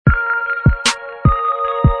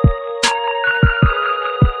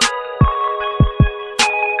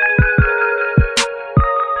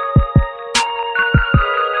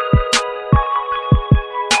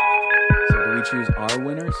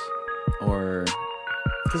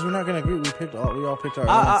Because we're not gonna agree. We all picked our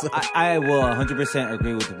own. So. I will 100%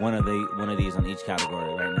 agree with one of these on each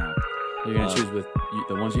category right now. You're gonna choose with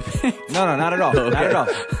the ones you picked? No, not at all. Okay. Not at all.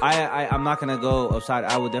 I'm not gonna go upside.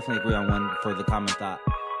 I would definitely agree on one for the Common Thought.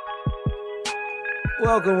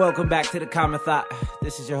 Welcome back to the Common Thought.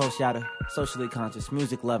 This is your host Yada, socially conscious,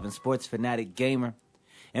 music loving, sports fanatic gamer,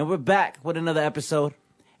 and we're back with another episode.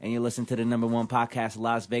 And you're listening to the #1 podcast,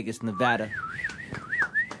 Las Vegas, Nevada.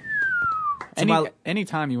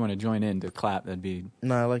 Anytime you want to join in to clap, that'd be...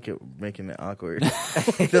 No, I like it making it awkward.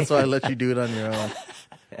 That's why I let you do it on your own.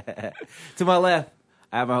 To my left,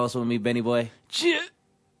 I have my host with me, Benny Boy.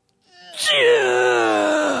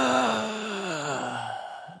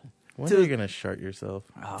 When are you gonna shart yourself?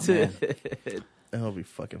 Oh, man. It'll be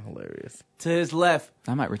fucking hilarious. To his left,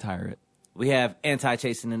 I might retire it. we have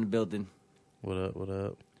Anti-Chasing in the building. What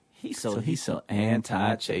up? He's so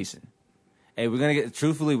anti-chasing. Hey, we're gonna get.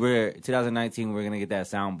 Truthfully, we're 2019. We're gonna get that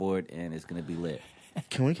soundboard, and it's gonna be lit.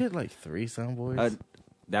 Can we get like 3 soundboards?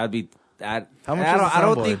 That'd be. How much I is a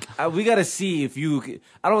don't soundboard? think we gotta see if you.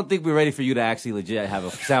 I don't think we're ready for you to actually legit have a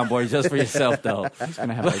soundboard just for yourself, though. He's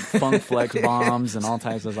gonna have like funk flex bombs and all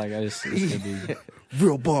types of it's gonna be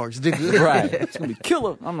Real bars, nigga. right. It's gonna be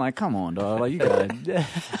killer. I'm like, come on, dog. Like you got.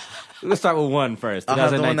 Let's start with one first. I'll have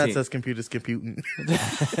the 2019. one that says computers computing.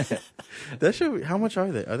 That should be, how much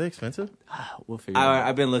are they? Are they expensive? We'll figure it out.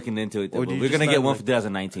 I've been looking into it. Though, Or do but you we're just gonna not, get one like- for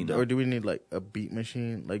 2019, though. Or do we need like a beat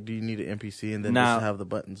machine? Like, do you need an MPC and then No. just have the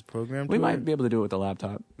buttons programmed? We to might it? be able to do it with the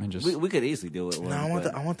laptop and just We could easily do it. No,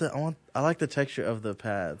 I like the texture of the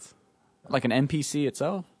pads. like an NPC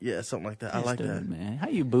itself. Yeah, something like that. I Yes, like dude, that. man. How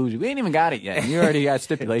you bougie? We ain't even got it yet. You already got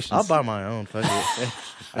stipulations. I'll buy my own. Fuck it.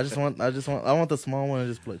 I want the small one and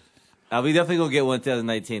just play. We definitely gonna get one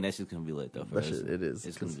 2019. That's just gonna be lit, though. For That us. shit, it is.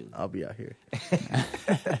 It's gonna be lit. I'll be out here.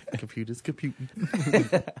 Computers computing.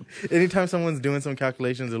 Anytime someone's doing some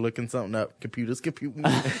calculations or looking something up, computers computing.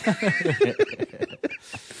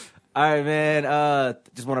 All right, man.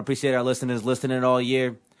 Just want to appreciate our listeners listening all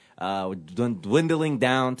year. We're dwindling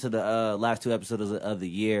down to the last 2 episodes of the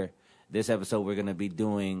year. This episode, we're going to be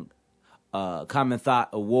doing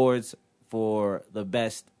CommonThought Awards for the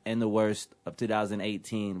best and the worst of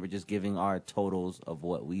 2018. We're just giving our totals of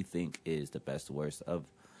what we think is the best and worst of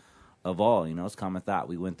all. You know, it's Common Thought.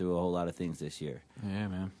 We went through a whole lot of things this year. Yeah,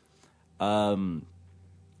 man.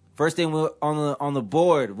 First thing on the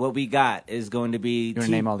board, what we got is going to be. You want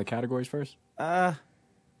to name all the categories first? I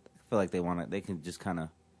feel like they can just kind of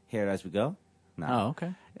hear it as we go. No. Oh,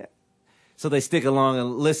 okay. So they stick along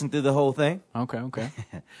and listen through the whole thing. Okay.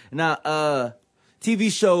 Now,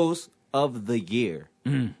 TV shows of the year.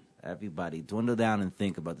 Everybody, dwindle down and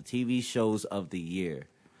think about the TV shows of the year.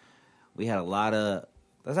 We had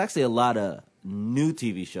there's actually a lot of new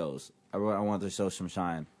TV shows. I wanted to show some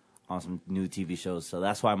shine on some new TV shows. So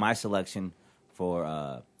that's why my selection for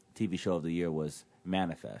TV show of the year was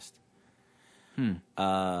Manifest.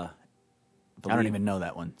 I don't even know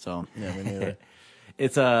that one, so Yeah, me neither.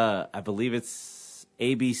 It's I believe it's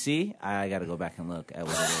ABC. I got to go back and look at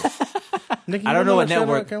what it is. Nick, I don't know what channel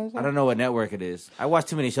network. that comes on? I don't know what network it is. I watch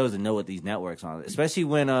too many shows to know what these networks are. Especially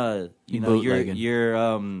when you know bootlegging. you're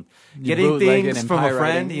getting bootlegging things and from a pirating.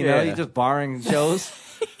 friend. You know, Yeah. you're just borrowing shows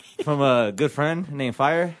from a good friend named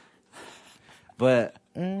Fire. But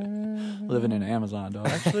living in Amazon, dog.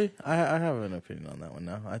 Actually, I have an opinion on that one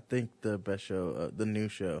now. I think the best show,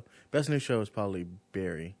 best new show is probably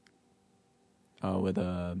Barry. With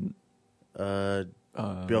Bill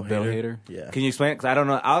Bill Hader. Hader. Yeah. can you explain? Because I don't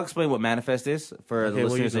know. I'll explain what Manifest is for Okay, the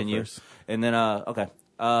well, you listeners go and you. first. And then okay,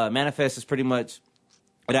 Manifest is pretty much.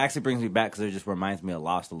 It actually brings me back because it just reminds me of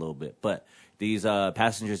Lost a little bit. But these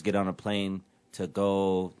passengers get on a plane to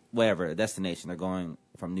go wherever destination. They're going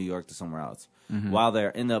from New York to somewhere else. While they're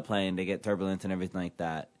in the plane, they get turbulence and everything like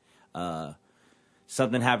that.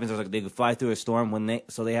 Something happens. Like they fly through a storm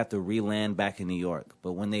so they have to re-land back in New York.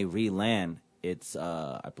 But when they re-land, it's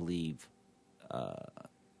I believe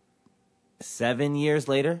 7 years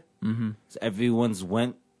later. So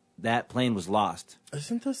that plane was lost.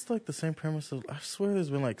 Isn't this like the same premise of? I swear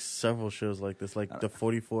there's been like several shows like this, like the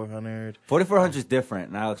 4400. 4400 is different,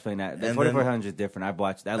 and I'll explain that. And 4400 is different. I love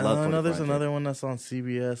 4400. I know there's another one that's on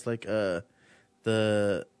CBS, like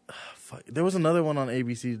there was another one on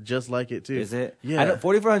ABC just like it too. Is it? Yeah. I know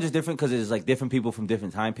 4400 is different because it's like different people from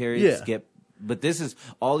different time periods. Yeah. But this is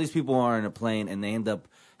all these people are in a plane and they end up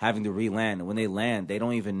having to re-land. And when they land, they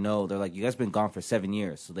don't even know. They're like, you guys been gone for 7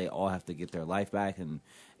 years, so they all have to get their life back and.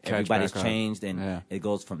 Everybody's back up. changed, and it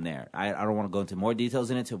goes from there. I don't want to go into more details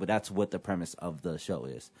in it, too, but that's what the premise of the show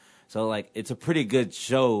is. So, like, it's a pretty good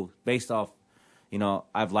show based off, you know,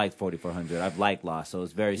 I've liked 4400. I've liked Lost, so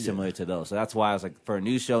it's very similar to those. So that's why I was like, for a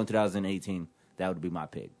new show in 2018, that would be my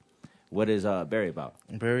pick. What is Barry about?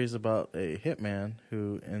 Barry's about a hitman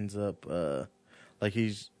who ends up like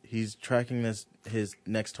he's tracking his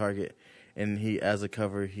next target, and he, as a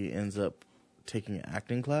cover, he ends up taking an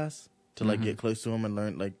acting class to like get close to him and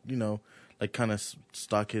learn, like, you know, like kind of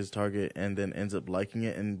stalk his target, and then ends up liking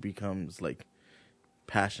it and becomes like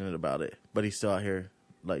passionate about it. But he's still out here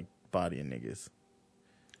like bodying niggas.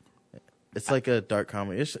 It's like a dark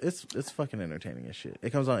comedy. It's fucking entertaining as shit.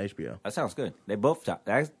 It comes on HBO. That sounds good. They both talk.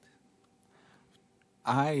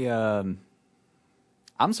 I'm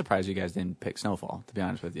surprised you guys didn't pick Snowfall, to be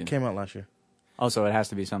honest with you. Came out last year. Oh, so it has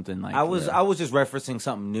to be something like... I was just referencing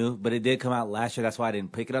something new, but it did come out last year. That's why I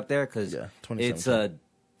didn't pick it up there, because it's a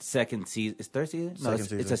second season. It's third season? No,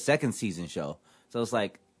 it's a second season show. So it's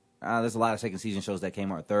like, there's a lot of second season shows that came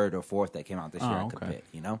out, third or fourth that came out this year I could pick,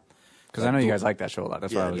 you know? Because I know you guys like that show a lot.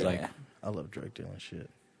 That's why I was like... I love drug dealing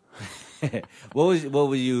shit. What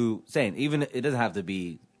were you saying? Even it doesn't have to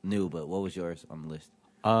be new, but what was yours on the list?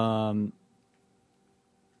 Hold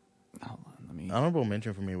on, let me... Honorable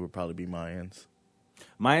mention for me would probably be Mayans.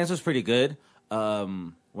 Mayans was pretty good.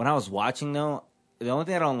 When I was watching, though, the only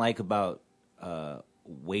thing I don't like about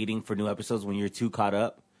waiting for new episodes when you're too caught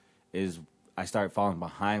up is I start falling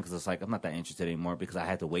behind, because it's like I'm not that interested anymore because I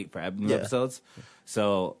had to wait for new episodes.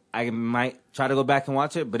 So I might try to go back and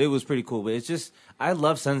watch it, but it was pretty cool. But it's just, I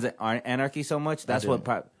love Sons of Anarchy so much. That's what...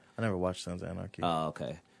 I never watched Sons of Anarchy. Oh,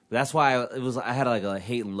 okay. That's why I had like a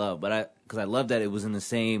hate and love, but because I loved that it was in the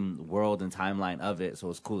same world and timeline of it, so it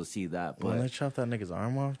was cool to see that. But when they chopped that nigga's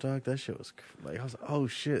arm off, dog, that shit was like, I was like, oh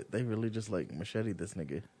shit, they really just like macheted this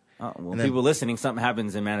nigga. Well, people listening, something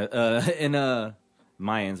happens in Mayans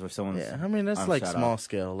where someone's... Yeah, I mean, that's like small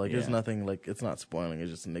scale. Like, there's nothing, like, it's not spoiling.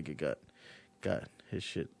 It's just a nigga got his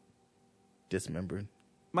shit dismembered.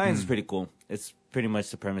 Mayans is pretty cool. It's pretty much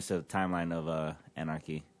the premise of the timeline of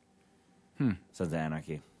Anarchy. Sons of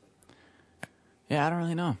Anarchy. Yeah, I don't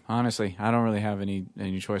really know. Honestly, I don't really have any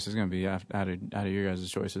choice. It's going to be out of your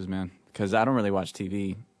guys' choices, man. Because I don't really watch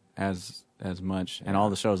TV as much, and all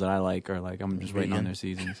the shows that I like are like I'm just waiting on their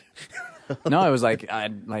seasons. No, it was like I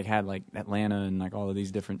had like Atlanta and like all of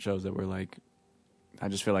these different shows that were like, I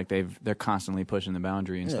just feel like they're constantly pushing the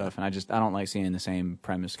boundary and stuff, and I don't like seeing the same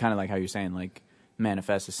premise. Kind of like how you're saying, like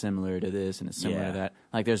Manifest is similar to this and it's similar to that.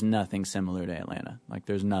 Like there's nothing similar to Atlanta. Like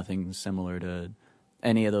there's nothing similar to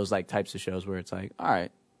any of those like types of shows where it's like, all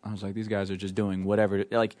right, I was like, these guys are just doing whatever.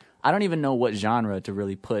 Like I don't even know what genre to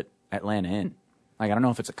really put Atlanta in. Like I don't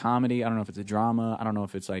know if it's a comedy, I don't know if it's a drama, I don't know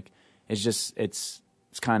if it's like it's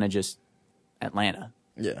kind of just Atlanta.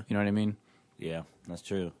 Yeah, you know what I mean? Yeah, that's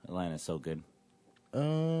true. Atlanta's so good.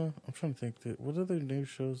 I'm trying to think. What other new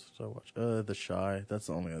shows did I watch? The Chi. That's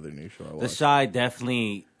the only other new show I watched. The Chi,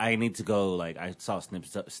 definitely. I need to go. Like I saw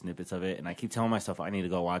snippets of it, and I keep telling myself I need to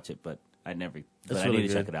go watch it, but I never. But I need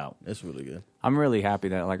to check it out. It's really good. I'm really happy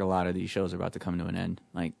that like a lot of these shows are about to come to an end,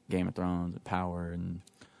 like Game of Thrones, and Power, and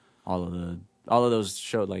all of those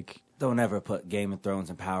shows. Like don't ever put Game of Thrones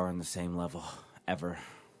and Power on the same level ever.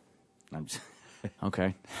 I'm just.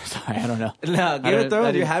 Okay. Sorry, I don't know. No, Game of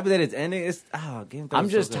Thrones, you're happy that it's ending? Game of Thrones I'm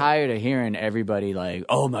just tired of hearing everybody like,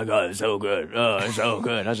 oh my God, it's so good. Oh, it's so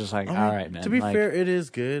good. I was just like, all right, man. To be fair, it is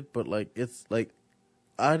good, but like, it's like,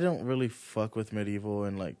 I don't really fuck with medieval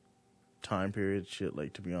and like time period shit,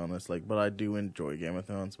 like, to be honest. Like, but I do enjoy Game of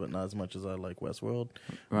Thrones, but not as much as I like Westworld.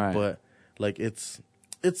 Right. But like, it's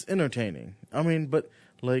entertaining. I mean, but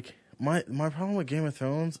like, my problem with Game of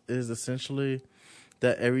Thrones is essentially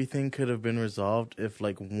that everything could have been resolved if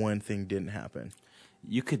like one thing didn't happen.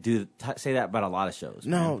 You could say that about a lot of shows.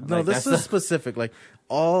 No, man. no, like, this is specific. Like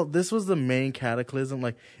this was the main cataclysm.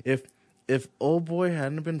 Like if old boy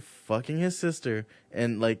hadn't been fucking his sister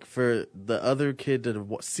and like for the other kid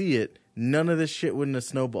to see it, none of this shit wouldn't have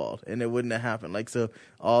snowballed and it wouldn't have happened. Like so,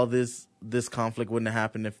 all this conflict wouldn't have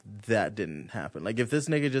happened if that didn't happen. Like if these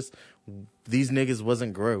niggas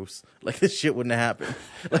wasn't gross, like this shit wouldn't have happened.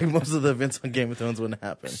 Like most of the events on Game of Thrones wouldn't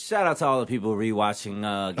happen. Shout out to all the people rewatching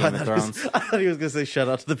Game of Thrones. I thought he was gonna say shout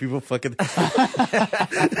out to the people fucking.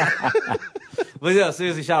 But yeah,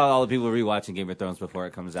 seriously, shout out to all the people rewatching Game of Thrones before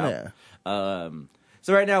it comes out. Yeah.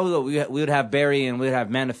 So right now we would have Barry and we would have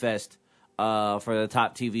Manifest for the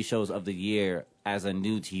top TV shows of the year as a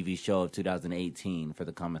new TV show of 2018 for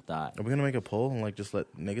the CommonThought. Are we gonna make a poll and like just let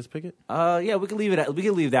niggas pick it? Yeah, we can leave it. We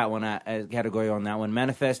can leave that one as category on that one.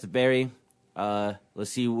 Manifest, Barry. Let's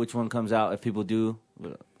see which one comes out. If people do,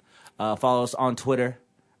 follow us on Twitter.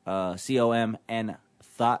 CommonThought.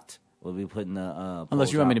 We'll be putting the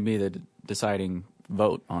unless you want me to be the deciding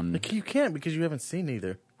vote on. Like, you can't because you haven't seen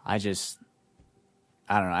either.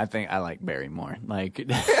 I don't know. I think I like Barry more. Like,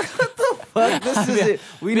 Fuck, this is it.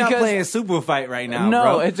 We not Because- playing Super Fight right now, no,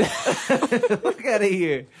 bro. it's Look out of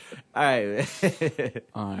here. All right.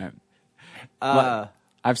 all right. Uh,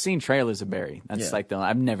 I've seen trailers of Barry. That's Yeah. like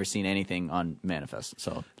I've never seen anything on Manifest.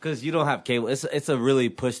 So because you don't have cable. It's a really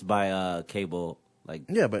pushed by cable. Like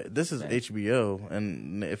Yeah, but this is HBO,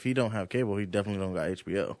 and if he don't have cable, he definitely don't got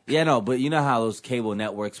HBO. yeah, no, but you know how those cable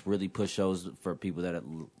networks really push shows for people that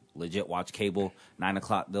legit watch cable. 9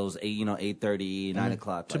 o'clock, those 8:30, 9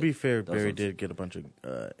 o'clock. To be fair, those Barry ones. did get a bunch of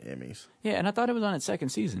Emmys. yeah, and I thought it was on its second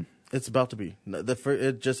season. It's about to be.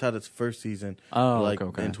 It just had its first season, Oh, like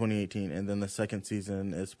okay. in 2018, and then the second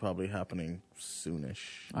season is probably happening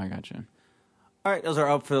soonish. I gotcha. All right, those are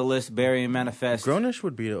up for the list. Barry and Manifest. Grownish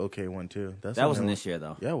would be an okay one too. That the wasn't only this year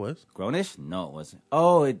though. Yeah, it was. Grownish? No, it wasn't.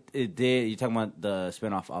 Oh, it did. You're talking about the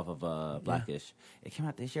spinoff off of Blackish. It came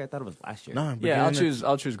out this year. I thought it was last year. No, Yeah, I'll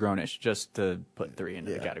beginning choose Grownish just to put 3 into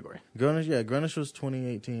the Yeah. category. Grownish. Yeah, Grownish was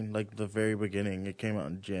 2018, like the very beginning. It came out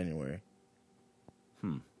in January.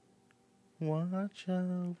 Watch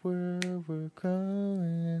out where we're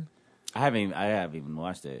growing. I haven't even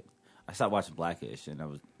watched it. I stopped watching Blackish, and I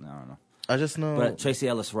don't know. I just know. But Tracy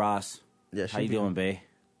Ellis Ross, yeah, how you doing, babe?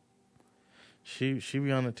 She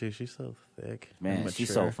be on it too. She's so thick. and Man,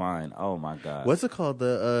 she's so mature. fine. Oh my god. What's it called?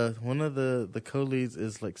 The one of the co-leads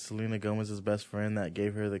is like Selena Gomez's best friend that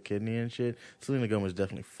gave her the kidney and shit. Selena Gomez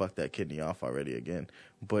definitely fucked that kidney off already again,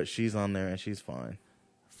 but she's on there and she's fine.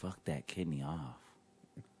 Fuck that kidney off.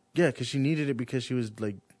 Yeah, because she needed it because she was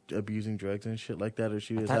like abusing drugs and shit like that, or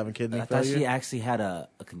she was having kidney I thought failure. she actually had a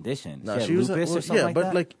condition. No, she had lupus or something like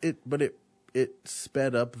but that? like it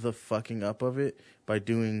sped up the fucking up of it by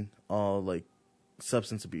doing all like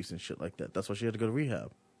substance abuse and shit like that. That's why she had to go to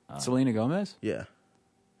rehab. Selena Gomez? Yeah.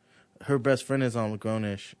 Her best friend is on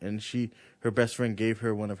Grownish, and her best friend gave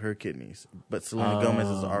her one of her kidneys. But Selena Gomez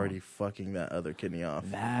is already fucking that other kidney off.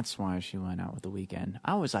 That's why she went out with The Weeknd.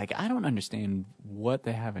 I was like, I don't understand what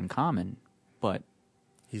they have in common, but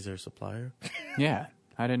He's her supplier. yeah,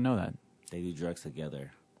 I didn't know that. They do drugs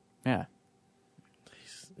together. Yeah.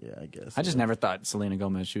 Yeah, I guess. I just never thought Selena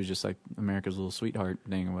Gomez, she was just like America's little sweetheart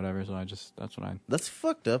thing or whatever, so that's what I... That's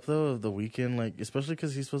fucked up though. Of The Weeknd, like especially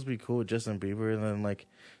because he's supposed to be cool with Justin Bieber, and then like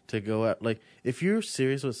to go out like if you're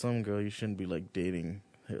serious with some girl, you shouldn't be like dating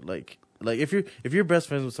her. Like if you're best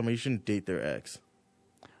friends with somebody, you shouldn't date their ex.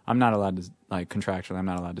 I'm not allowed to, like, contractually, I'm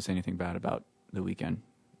not allowed to say anything bad about The Weeknd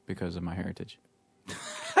because of my heritage.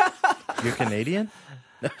 You're Canadian.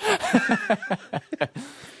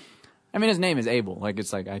 I mean, his name is Abel. Like,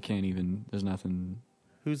 it's like, I can't even, there's nothing...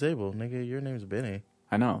 Who's Abel, nigga? Your name's Benny.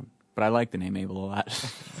 I know, but I like the name Abel a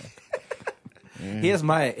lot. He has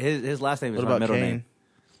his last name is What my about middle Kane?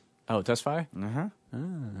 Oh, Tesfaye?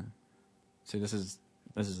 name. See, this is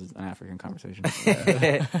an African conversation.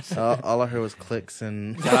 All I heard was clicks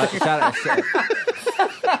and. Shout out.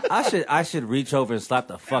 I should reach over and slap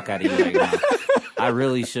the fuck out of you right now. I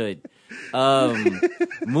really should.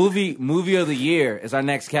 Movie of the year is our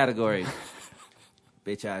next category.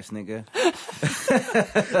 Bitch ass nigga.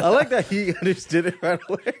 I like that he understood it right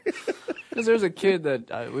away. Because there was a kid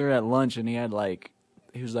that we were at lunch and he had like,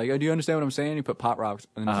 he was like, "Oh, do you understand what I'm saying?" He put Pop Rocks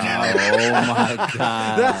in his mouth. Oh my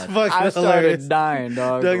god. That's fucking I hilarious. started dying,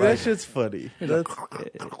 dog. Doug, that Like, shit's funny. That's,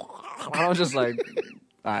 I was just like,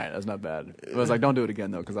 all right, that's not bad. I was like, don't do it again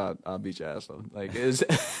though, because I'll beat your ass. So, like, it's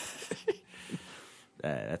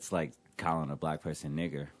That's like calling a black person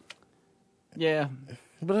nigger. yeah.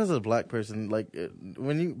 but as a black person, like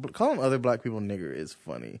when you calling other black people nigger is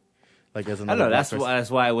funny. Like as I another know black that's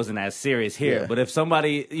person. why it wasn't as serious here. Yeah. But if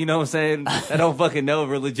somebody, you know what I'm saying, I don't fucking know if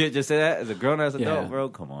we're legit just say that as a grown ass adult, Yeah. bro,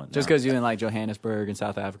 come on. Just now. because you in like Johannesburg in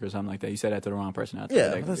South Africa or something like that, you said that to the wrong person out there. Yeah,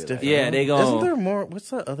 They could that's be like, different. Yeah, they go- Isn't there more? What's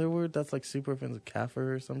that other word that's like super offensive?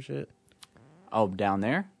 Kafir or some shit. Oh, down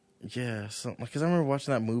there? Yeah, because I remember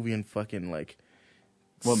watching that movie in fucking like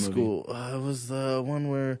What movie? school. It was the one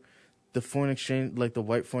where the foreign exchange, like the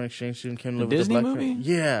white foreign exchange student came to The live with Disney the black movie? friend.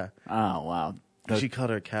 Yeah, Oh, wow. she called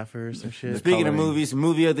her a kafir or some shit. Speaking of coloring. movies,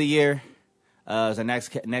 movie of the year is the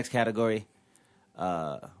next category.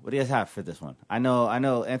 What do you guys have for this one? I know.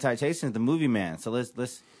 Anti-Chasing is the movie man. So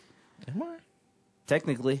let's Am I?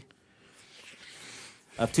 technically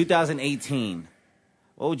of 2018.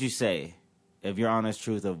 What would you say, if your honest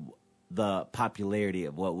truth of the popularity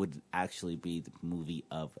of what would actually be the movie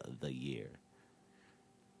of the year?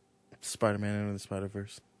 Spider-Man into the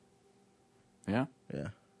Spider-Verse. Yeah? Yeah.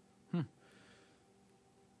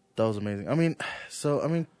 That was amazing. I mean,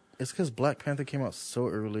 It's because Black Panther came out so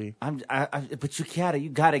early. But you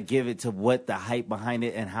gotta give it to what the hype behind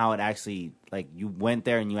it and how it actually like you went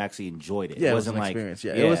there and you actually enjoyed it. Yeah, It it was wasn't an like experience.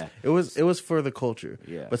 Yeah, it was for the culture.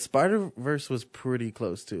 Yeah. But Spider-Verse was pretty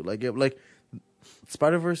close too. Like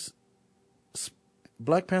Spider-Verse,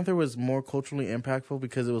 Black Panther was more culturally impactful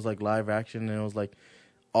because it was like live action and it was like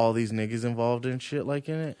all these niggas involved and shit like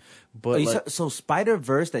in it. But like, so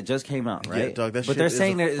Spider-Verse that just came out, right? Yeah, dog, that but shit they're is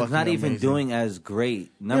saying that it's fucking not even amazing. doing as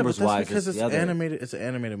great yeah, numbers but that's wise because as it's the other. animated. It's an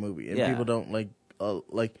animated movie, and Yeah. people don't like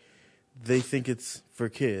they think it's for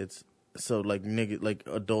kids. So like like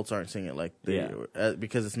adults aren't seeing it like they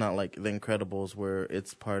because it's not like The Incredibles where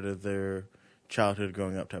it's part of their childhood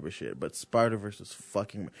growing up type of shit. But Spider-Verse is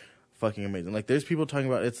fucking amazing. Like there's people talking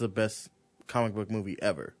about it's the best comic book movie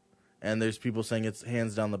ever. And there's people saying it's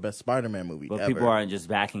hands down the best Spider-Man movie But ever. people aren't just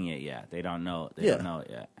backing it yet. They don't know. They don't know it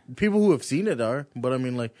yet. People who have seen it are, but I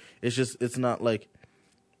mean, like, it's not like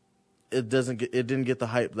it didn't get the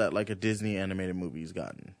hype that like a Disney animated movie's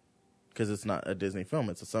gotten because it's not a Disney film;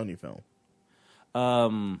 it's a Sony film.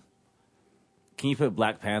 Can you put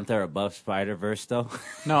Black Panther above Spider-Verse though?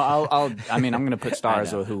 No, I'm going to put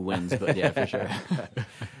stars with who wins, but yeah, for sure.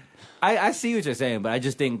 I see what you're saying, but I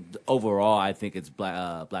just think overall, I think it's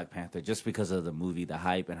Black Panther just because of the movie, the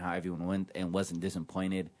hype, and how everyone went and wasn't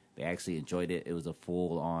disappointed. They actually enjoyed it. It was a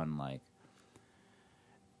full-on, like,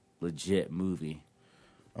 legit movie.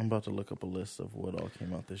 I'm about to look up a list of what all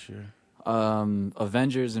came out this year.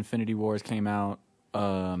 Avengers: Infinity Wars came out.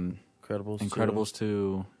 Incredibles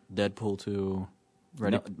 2, Deadpool 2.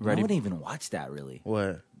 No one even watched that really.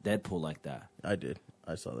 What? Deadpool like that. I did.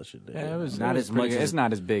 I saw that shit. Yeah, it was not as much. It's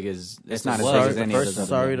not as big as it's not as was. big as any of those other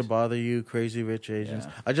Sorry to movies. bother you, Crazy Rich Asians.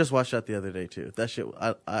 Yeah. I just watched that the other day too. That shit,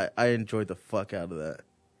 I enjoyed the fuck out of that.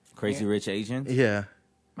 Crazy Rich Asians. Yeah,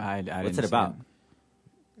 I What's didn't it about?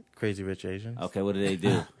 Crazy Rich Asians. Okay, what do they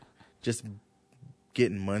do? Just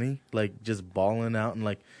getting money, like just balling out and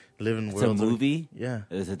like living It's a worlds. movie. Yeah.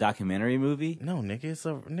 It's a documentary movie. No, nigga,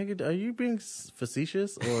 nigga. Are you being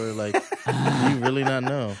facetious or like do you really not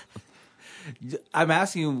know? I'm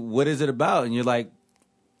asking you, what is it about? And you're like,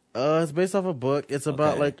 It's based off a book. It's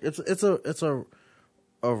about Okay. like it's a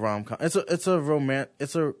rom-com. It's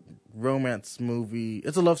a romance movie.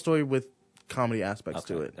 It's a love story with comedy aspects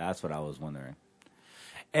to it. That's what I was wondering.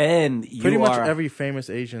 And you Pretty much are- every famous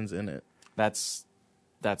Asian's in it. That's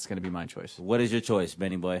going to be my choice. What is your choice,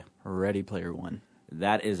 Benny Boy? Ready Player One.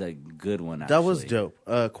 That is a good one. Actually. That was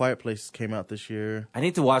dope. Quiet Place came out this year. I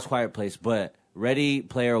need to watch Quiet Place, but Ready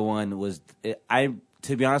Player One was.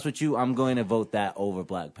 To be honest with you, I'm going to vote that over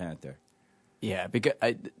Black Panther. Yeah, because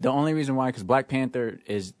the only reason why, because Black Panther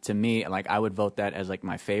is, to me, like, I would vote that as like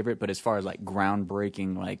my favorite. But as far as like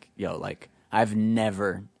groundbreaking, like, like I've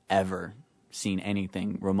never ever seen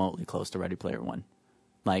anything remotely close to Ready Player One.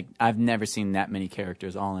 Like, I've never seen that many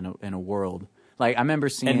characters all in a world. Like, I remember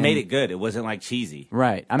seeing... And made it good. It wasn't, like, cheesy.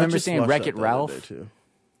 Right. I remember just seeing watched Wreck-It that the other Ralph. day, too.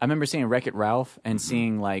 I remember seeing Wreck-It Ralph and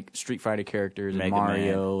seeing, like, Street Fighter characters and Mega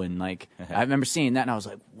Mario and, like... I remember seeing that and I was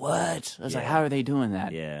like, what? I was like, how are they doing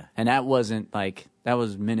that? Yeah. And that wasn't, like... That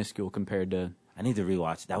was minuscule compared to... I need to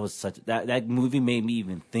rewatch it. That was such... That movie made me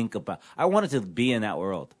even think about... I wanted to be in that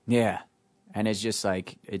world. Yeah. And it's just,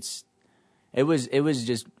 like, It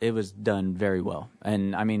was done very well.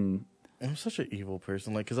 And, I mean... I'm such an evil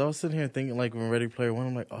person, like, because I was sitting here thinking, like, when Ready Player One,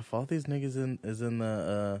 I'm like, if all these niggas is in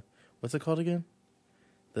the, what's it called again?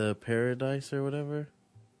 The Paradise or whatever?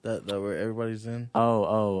 That where everybody's in?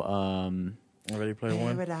 Ready Player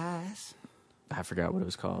One? Paradise. I forgot what it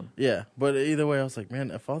was called. Yeah, but either way, I was like,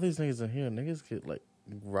 man, if all these niggas in here, niggas could, like,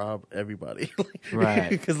 rob everybody.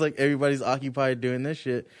 Right. Because, like, everybody's occupied doing this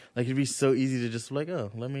shit. Like, it'd be so easy to just, like,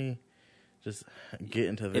 oh, let me just get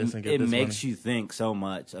into this and get It this makes money. you think so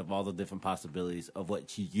much of all the different possibilities of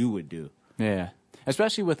what you would do. Yeah.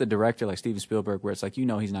 Especially with a director like Steven Spielberg, where it's like,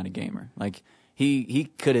 he's not a gamer. Like, he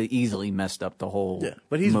could have easily messed up the whole Yeah,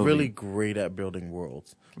 but he's movie. really great at building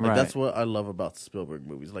worlds. Like, Right. that's what I love about Spielberg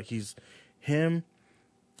movies. Like, him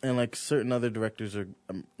and, like, certain other directors are,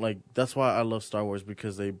 like, that's why I love Star Wars,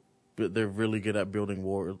 because they're really good at building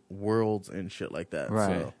worlds and shit like that.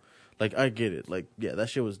 Right. So, like, I get it. Like, yeah, that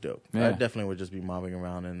shit was dope. Yeah. I definitely would just be mobbing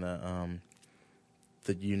around in the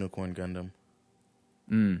Unicorn Gundam.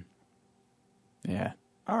 Yeah.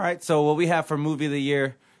 All right, so what we have for movie of the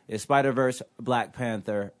year is Spider-Verse, Black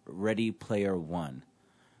Panther, Ready Player One.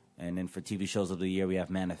 And then for TV shows of the year, we have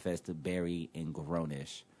Manifest, Barry, and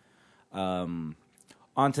Grownish. On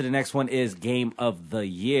to the next one is Game of the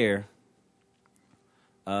Year.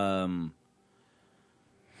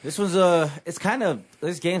 This one's it's kind of,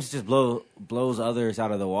 this game blows others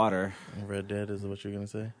out of the water. Red Dead is what you're gonna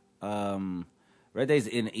say? Red Dead's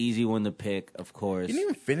an easy one to pick, of course. You didn't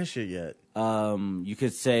even finish it yet. You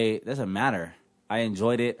could say it doesn't matter. I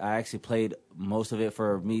enjoyed it. I actually played most of it.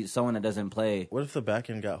 For me, someone that doesn't play. What if the back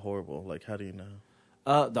end got horrible? Like, how do you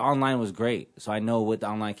know? The online was great, so I know what the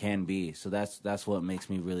online can be. So that's what makes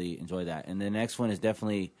me really enjoy that. And the next one is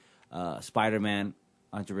definitely Spider-Man,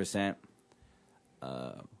 100%.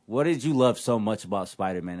 What did you love so much about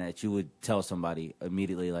Spider-Man that you would tell somebody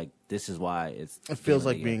immediately, like, this is why it's... It feels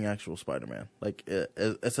like being actual Spider-Man. Like,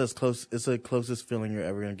 it's as close... It's the closest feeling you're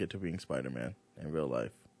ever going to get to being Spider-Man in real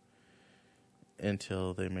life.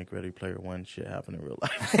 Until they make Ready Player One shit happen in real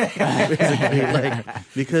life. Basically, like,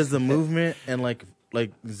 because the movement and,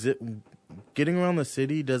 getting around the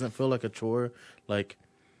city doesn't feel like a chore. Like...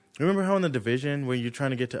 Remember how in the Division when you're trying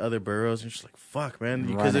to get to other boroughs and you're just like, fuck, man,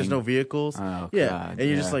 because there's no vehicles? Oh, yeah, God, and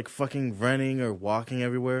you're just like fucking running or walking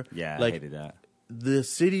everywhere. Yeah, like, I hated that. The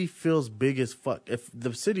city feels big as fuck. If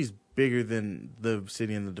the city's bigger than the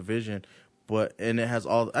city in the Division, and it has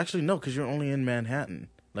all... Actually, no, because you're only in Manhattan,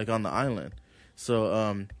 like on the island.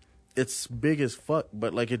 So it's big as fuck,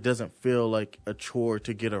 but like it doesn't feel like a chore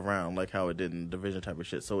to get around like how it did in the Division type of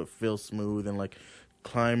shit. So it feels smooth and like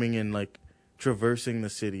climbing and like... traversing the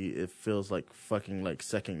city, it feels like fucking like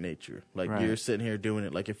second nature. Like you're sitting here doing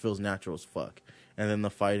it like it feels natural as fuck. And then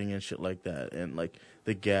the fighting and shit like that, and like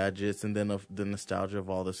the gadgets, and then the nostalgia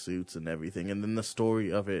of all the suits and everything, and then the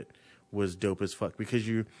story of it was dope as fuck because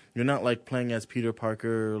you're not like playing as Peter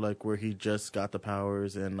Parker, like where he just got the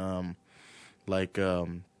powers, and like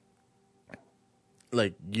you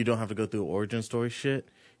don't have to go through origin story shit.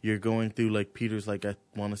 You're going through like Peter's, like I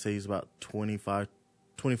want to say he's about 24,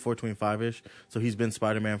 25-ish. So he's been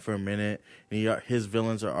Spider-Man for a minute, and his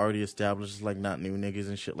villains are already established, like not new niggas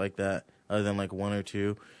and shit like that, other than like one or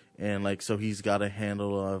two. And like, so he's got a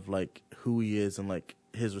handle of like who he is and like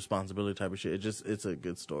his responsibility type of shit. It's a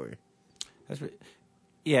good story.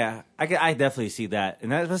 Yeah, I definitely see that.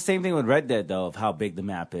 And that's the same thing with Red Dead, though, of how big the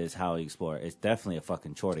map is, how you explore. It's definitely a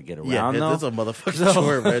fucking chore to get around, though. It's a motherfucking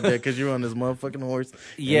chore, Red Dead, because you're on this motherfucking horse.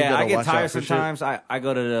 Yeah, I get tired sometimes. I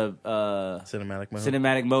go to the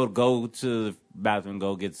cinematic mode, go to the bathroom,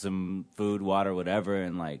 go get some food, water, whatever,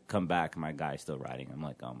 and like come back, and my guy's still riding. I'm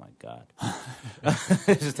like, oh my God.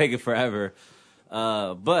 It's just taking forever.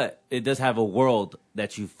 But it does have a world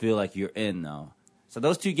that you feel like you're in, though. So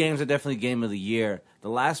those two games are definitely game of the year. The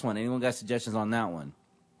last one, anyone got suggestions on that one?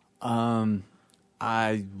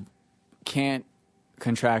 I can't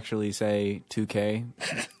contractually say 2K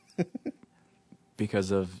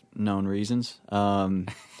because of known reasons.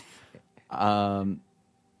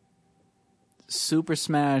 Super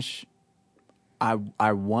Smash,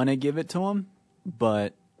 I want to give it to him,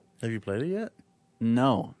 but have you played it yet?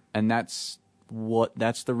 No, and that's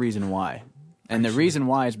the reason why. And the reason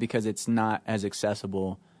why is because it's not as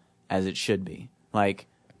accessible as it should be. Like,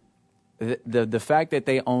 the fact that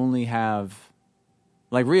they only have,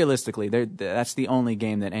 like, realistically, that's the only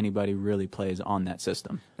game that anybody really plays on that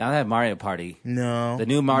system. Now they have Mario Party. No. The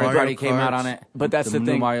new Mario Party came out on it. But that's the thing.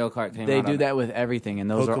 New Mario Kart came out They do that with everything, and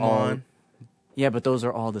those Pokemon. are all... Yeah, but those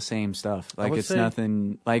are all the same stuff. Like, it's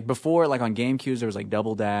nothing... Like, before, like, on GameCube, there was, like,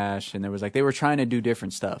 Double Dash, and there was, like... They were trying to do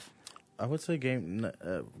different stuff. I would say game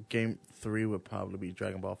 3 would probably be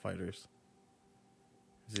Dragon Ball FighterZ.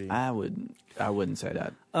 I wouldn't say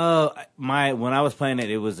that. When I was playing it,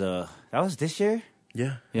 it was that was this year.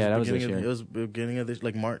 Yeah, that was this year. It was beginning of this,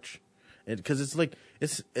 like March, because it's like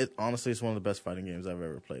honestly it's one of the best fighting games I've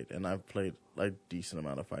ever played, and I've played like decent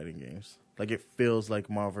amount of fighting games. Like it feels like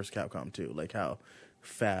Marvel vs. Capcom 2, like how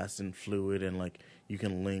fast and fluid, and like you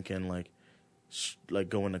can link and like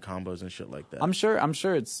go into combos and shit like that. I'm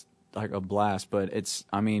sure it's like a blast, but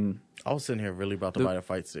I was sitting here really about to buy a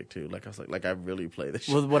fight stick too. Like I was like I really play this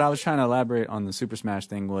shit. Well, what I was trying to elaborate on the Super Smash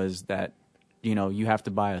thing was that, you have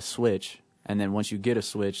to buy a Switch, and then once you get a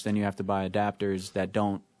Switch, then you have to buy adapters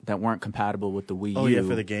that weren't compatible with the Wii U. Oh yeah,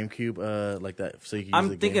 for the GameCube, like that. So you can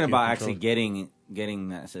use I'm thinking GameCube about controller. actually getting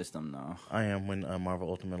that system though. I am when Marvel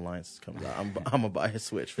Ultimate Alliance comes out. I'm gonna buy a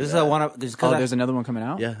Switch. For This that. is one of there's another one coming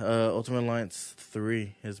out. Yeah, Ultimate Alliance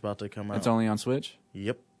 3 is about to come out. It's only on Switch.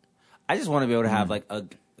 Yep. I just want to be able to have like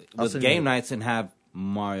with game nights and have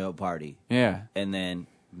Mario Party. Yeah, and then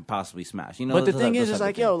possibly Smash. But the thing is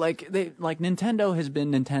like Nintendo has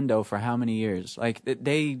been Nintendo for how many years? Like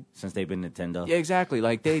since they've been Nintendo. Yeah, exactly.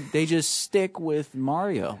 Like they just stick with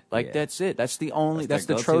Mario. Like that's it. That's the only. That's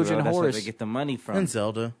the Trojan horse. That's where they get the money from. And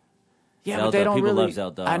Zelda. Yeah, Zelda. but they don't People really. love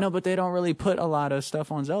Zelda. I know, but they don't really put a lot of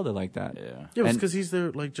stuff on Zelda like that. Yeah, it's because he's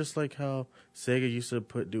their just like how Sega used to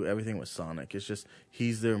do everything with Sonic. It's just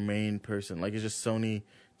he's their main person. Like it's just Sony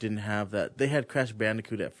didn't have that. They had Crash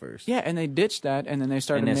Bandicoot at first. Yeah, and they ditched that, and then they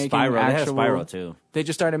started And then making Spyro. They had actual. Spyro too. They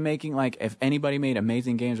just started making like if anybody made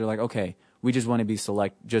amazing games, they're like, okay, we just want to be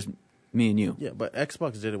just me and you. Yeah, but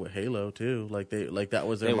Xbox did it with Halo too. Like that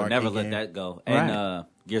was their They would marquee never game. let that go. And Right.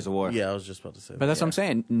 Gears of War. Yeah, I was just about to say. But that's what I'm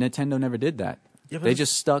saying. Nintendo never did that. Yeah, but They it's-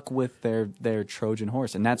 just stuck with their Trojan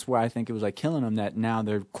horse, and that's where I think it was like killing them. That now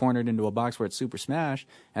they're cornered into a box where it's Super Smash,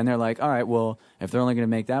 and they're like, all right, well, if they're only going to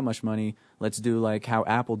make that much money, let's do like how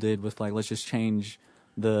Apple did with like let's just change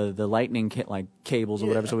the lightning cables or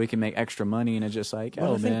whatever, so we can make extra money. And it's just like,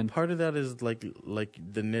 Well, oh I think man, part of that is like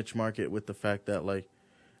the niche market with the fact that like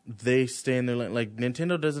they stay in their lane. Like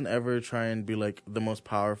Nintendo doesn't ever try and be like the most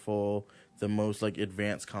powerful, the most like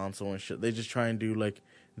advanced console and shit. They just try and do like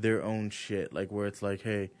their own shit, like where it's like,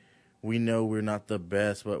 hey, we know we're not the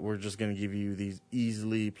best, but we're just gonna give you these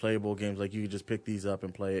easily playable games. Like you can just pick these up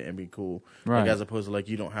and play it and be cool. Right. Like as opposed to like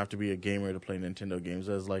you don't have to be a gamer to play Nintendo games.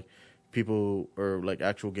 As like people or like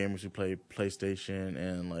actual gamers who play PlayStation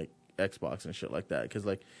and like Xbox and shit like that. Because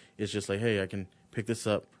like it's just like, hey, I can pick this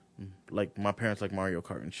up. Like my parents like Mario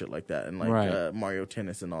Kart and shit like that, and like Right. Mario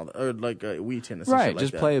Tennis and all that, or like Wii Tennis. right? And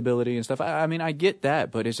shit Just like that. playability and stuff. I mean, I get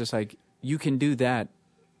that, but it's just like you can do that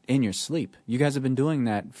in your sleep. You guys have been doing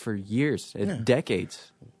that for years,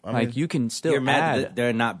 decades. I Like mean, you can still You're mad add. that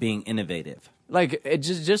they're not being innovative. Like it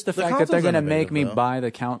just the fact that they're console's gonna make me innovative,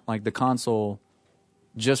 though. buy the console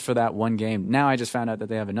just for that one game. Now I just found out that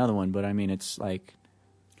they have another one, but I mean it's like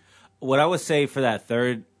What I would say for that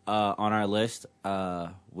third on our list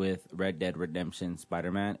with Red Dead Redemption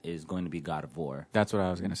Spider-Man is going to be God of War. that's what I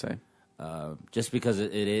was gonna say. Just because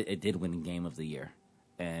it did win Game of the Year.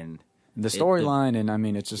 And The storyline and I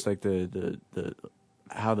mean it's just like the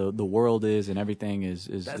how the world is and everything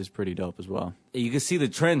is pretty dope as well. you can see the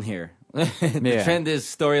trend here. The Yeah. trend is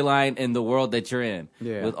storyline in the world that you're in.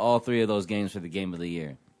 Yeah. With all three of those games for the Game of the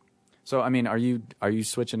Year. So I mean, are you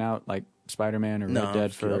switching out like Spider-Man or no, Red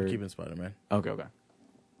Dead I'm keeping Spider-Man. Okay.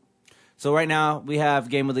 So right now we have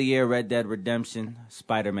Game of the Year, Red Dead Redemption,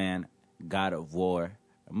 Spider-Man, God of War.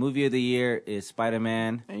 Movie of the Year is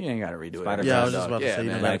Spider-Man. You ain't gotta redo it. Spider-Man. Yeah, I was just about to Yeah, say, you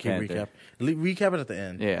man. know, gotta Black keep Panther. recap it at the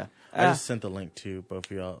end. Yeah. I just sent the link to both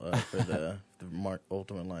of y'all for the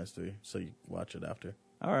Ultimate Lines 3, so you can watch it after.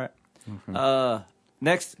 All right. Mm-hmm.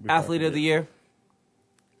 Next, Be part Athlete of of the it. Year.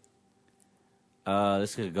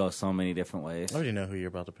 This could go so many different ways. I already know who you're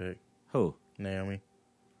about to pick. Who? Naomi.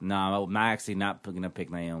 No, I'm actually not going to pick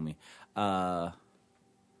Naomi. I'm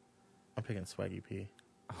picking Swaggy P.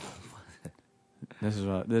 This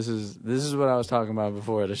is what I was talking about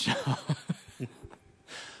before the show.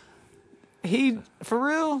 He for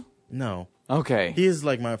real? No, Okay. he is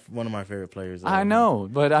like one of my favorite players. I know,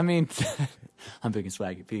 but I mean, I'm picking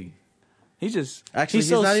Swaggy P. He's Actually, he's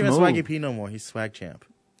so not even smooth. Swaggy P no more. He's Swag Champ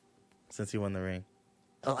since he won the ring.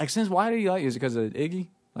 Like, since why do you like? Is it because of Iggy?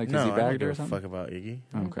 Like, because No, he I don't bagged her give or a something? fuck about Iggy.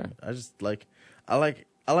 Okay. I just I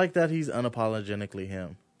like that he's unapologetically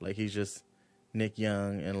him. Like he's just Nick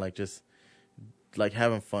Young and like just like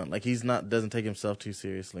having fun. Like he's doesn't take himself too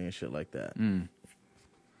seriously and shit like that.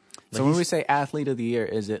 So when we say athlete of the year,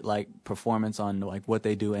 is it like performance on like what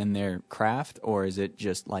they do in their craft, or is it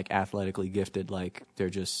just like athletically gifted, like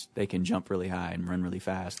they can jump really high and run really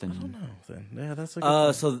fast? And I don't know. Then yeah, that's a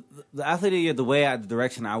good So the Athlete of the Year, the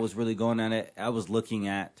direction I was really going at it, I was looking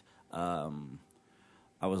at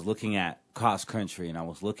cross country, and I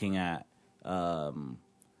was looking at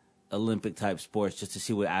Olympic type sports just to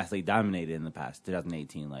see what athlete dominated in the past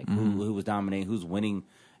 2018. Like who was dominating, who's winning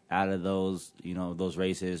out of those those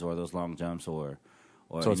races or those long jumps or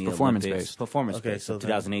So it's any performance Olympics. based. Performance Okay, based. so So then-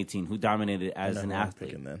 2018, who dominated as I know an who I'm athlete?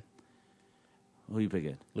 picking then. Who you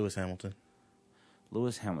picking? Lewis Hamilton,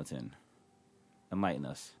 Lewis Hamilton. Enlighten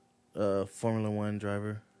us. Formula One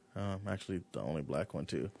driver. Actually, the only black one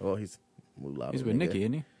too. Oh, he's mulatto. He's with nigga. Nicki,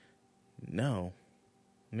 isn't he? No,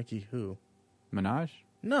 Nicki who? Minaj.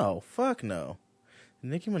 No, fuck no.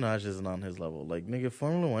 Nicki Minaj isn't on his level. Like nigga,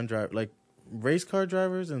 Formula One driver, like race car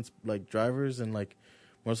drivers and like drivers and like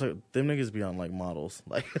motorcycle, them niggas be on like models.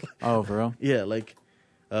 Like Oh, for real? yeah, like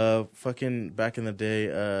fucking back in the day,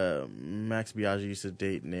 Max Biaggi used to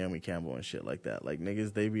date Naomi Campbell and shit like that. Like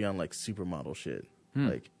niggas, they be on like supermodel shit.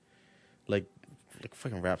 Like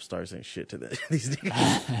fucking rap stars and shit to these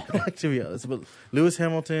niggas. Like, to be honest, but Lewis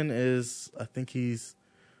Hamilton is, I think he's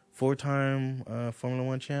 4-time Formula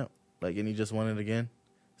One champ. Like, and he just won it again.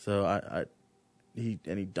 So he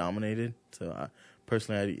dominated. So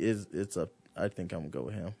I think I'm gonna go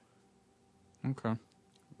with him. Okay.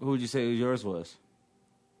 Who would you say yours was?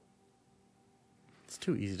 It's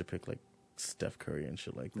too easy to pick like Steph Curry and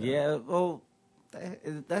shit like that. Yeah, well,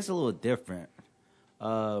 that's a little different.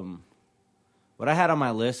 What What I had on my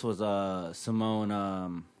list was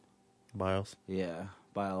Simone. Biles. Yeah,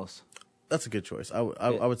 Biles. That's a good choice. I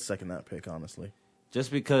would second that pick, honestly. Just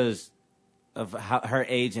because of her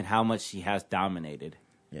age and how much she has dominated.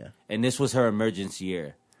 Yeah. And this was her emergence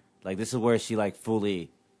year. Like, this is where she, like, fully,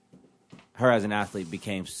 her as an athlete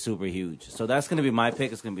became super huge. So that's going to be my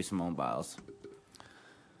pick. It's going to be Simone Biles.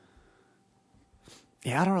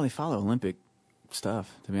 Yeah, I don't really follow Olympic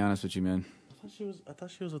stuff, to be honest with you, man. I thought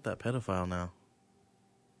she was with that pedophile now.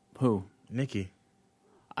 Who? Nikki.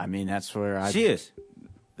 I mean, that's where She is.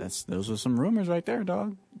 Those are some rumors right there,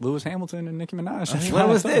 dog. Lewis Hamilton and Nicki Minaj. When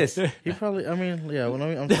was this? He probably. I mean, yeah. I'm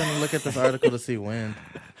trying to look at this article to see when.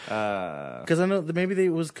 Because I know that maybe it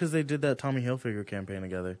was because they did that Tommy Hilfiger campaign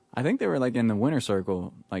together. I think they were like in the winner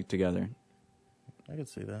circle, like together. I could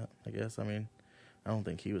see that. I guess. I mean, I don't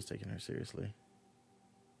think he was taking her seriously.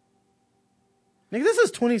 Nigga, this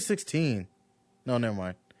is 2016. No, never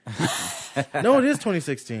mind. No, it is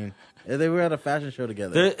 2016. They were at a fashion show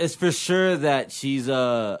together. It's for sure that she's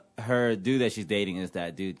her dude that she's dating is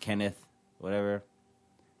that dude Kenneth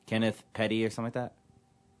Petty or something like that.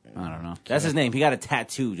 I don't know. That's his name. He got a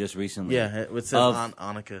tattoo just recently. Yeah, it says on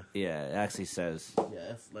Annika. Yeah, it actually says.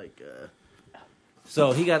 Yeah, it's like.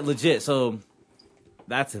 So he got legit. So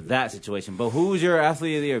that's that situation. But who's your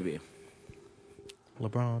athlete of the year be?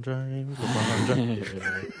 LeBron James.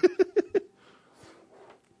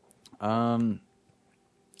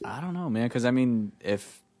 I don't know, man. Because I mean,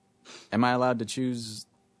 am I allowed to choose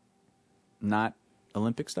not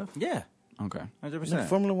Olympic stuff? Yeah, Okay. 100%.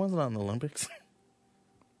 Formula One's not in the Olympics.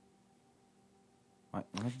 Why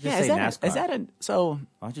don't you just say NASCAR? Is that a so?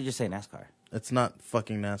 Why don't you just say NASCAR? It's not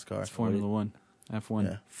fucking NASCAR. It's Formula One, F1.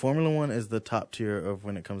 Yeah, Formula One is the top tier of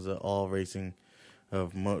when it comes to all racing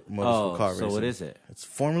of motorsport car racing. So what is it? It's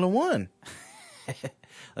Formula One.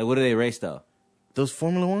 Like, what do they race though? Those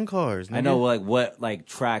Formula One cars. Nigga. I know, like what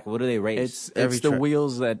track? What do they race? It's the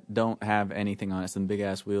wheels that don't have anything on it. It's them big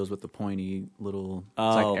ass wheels with the pointy little. It's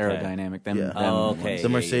like aerodynamic. Them, Yeah. them Okay. The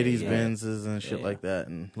Mercedes Benzes and shit like that,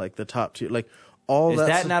 and like the top tier, like all Is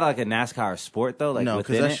that not like a NASCAR sport though? Like no,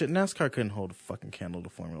 because within that it? shit NASCAR couldn't hold a fucking candle to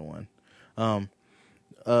Formula One.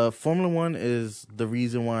 Formula One is the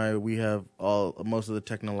reason why we have most of the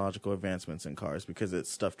technological advancements in cars, because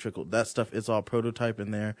it's stuff trickled. That stuff, it's all prototype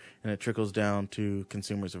in there, and it trickles down to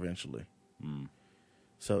consumers eventually.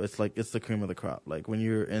 So it's like it's the cream of the crop. Like when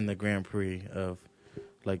you're in the Grand Prix of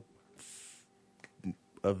like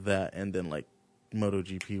of that, and then like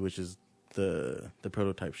MotoGP, which is the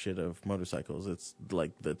prototype shit of motorcycles. It's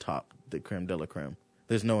like the creme de la creme.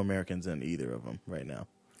 There's no Americans in either of them right now.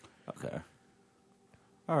 Okay.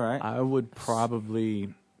 All right. I would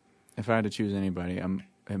probably, if I had to choose anybody,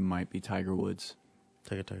 it might be Tiger Woods.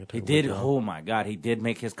 He did. Oh my God, he did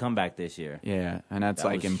make his comeback this year. Yeah, and that's That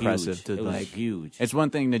like was impressive. huge. To It was like huge. It's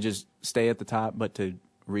one thing to just stay at the top, but to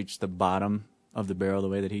reach the bottom of the barrel the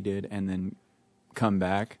way that he did, and then come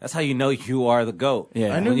back. That's how you know you are the GOAT.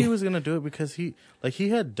 Yeah, I knew he was gonna do it because he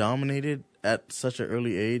had dominated at such an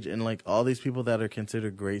early age, and like all these people that are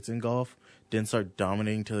considered greats in golf didn't start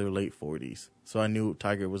dominating till their late 40s. So I knew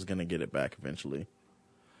Tiger was gonna get it back eventually.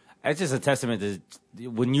 It's just a testament to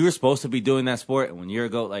when you're supposed to be doing that sport, and when you're a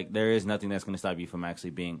GOAT, like there is nothing that's going to stop you from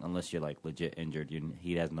actually being, unless you're like legit injured.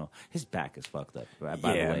 He has no, his back is fucked up, by the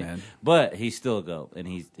way. Man. But he's still a GOAT, and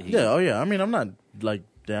he's Yeah, oh yeah. I mean, I'm not like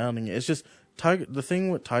downing it. It's just Tiger. The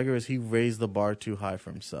thing with Tiger is he raised the bar too high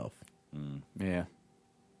for himself. Yeah.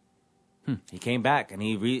 He came back, and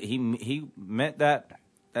he met that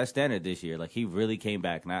standard this year. Like he really came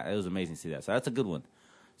back, and it was amazing to see that. So that's a good one.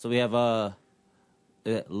 So we have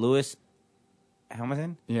Lewis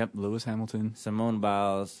Hamilton. Yep, Lewis Hamilton. Simone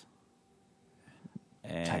Biles.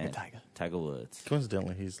 And Tiger Woods.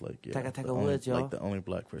 Coincidentally, he's like Tiger Woods, y'all. like the only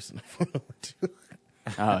black person in Formula One too.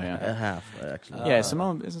 Oh yeah. At half actually. Yeah,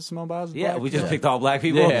 Simone Biles? Yeah, black? we just picked all black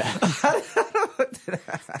people. Yeah.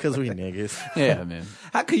 Because we niggas. Yeah, man.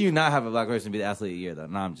 How could you not have a black person be the athlete of the year, though?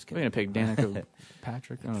 No, I'm just We're kidding. gonna pick Danica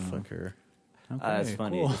Patrick. I don't know. Fuck her. Okay, That's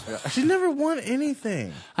funny. cool. She never won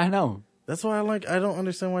anything. I know. That's why I don't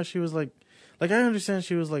understand why she was like I understand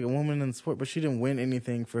she was like a woman in sport, but she didn't win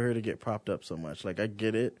anything for her to get propped up so much. Like I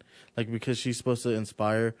get it, like because she's supposed to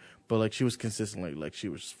inspire, but like she was consistently like she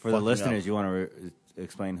was. For the listeners, you want to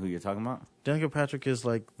explain who you're talking about? Danica Patrick is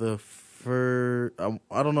like the first.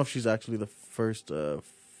 I don't know if she's actually the first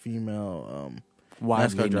female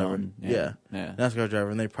Widely NASCAR driver. known. Yeah. Yeah. NASCAR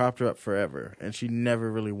driver, and they propped her up forever, and she never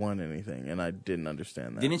really won anything, and I didn't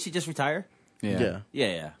understand that. Didn't she just retire? Yeah.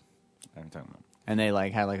 Yeah. I'm talking about. And they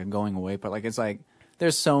like had like a going away part. Like it's like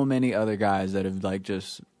there's so many other guys that have like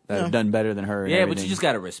have done better than her. And Yeah, everything. but you just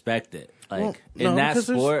got to respect it. Like Well, in that because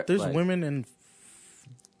sport, there's like, women in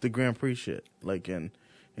the Grand Prix shit, like in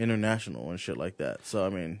international and shit like that. So I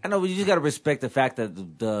mean, I know, but you just gotta respect the fact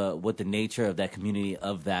that what the nature of that community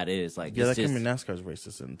of that is. Like, yeah, it's that just, can be NASCAR's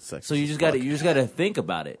racist and sexist. so you just gotta think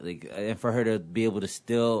about it, like, and for her to be able to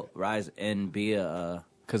still rise and be a.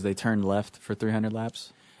 Because they turned left for 300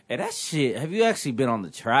 laps. And that shit. Have you actually been on the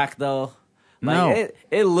track though? Like, No.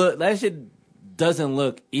 It look that shit doesn't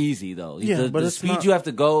look easy though. Yeah, but the it's speed not- you have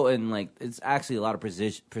to go, and like it's actually a lot of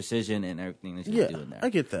precision and everything that you're doing there. I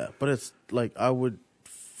get that, but it's like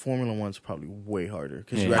Formula One's probably way harder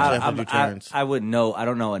because you Yeah. actually have to do turns. I would know. I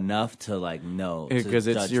don't know enough to like know to Because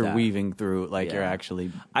judge you're that. weaving through, like Yeah. you're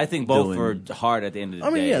actually. I think both doing- are hard at the end of the day.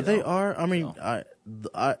 I mean, yeah, they though. are. I mean, So.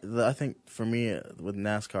 I think for me with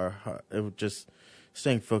NASCAR, it would just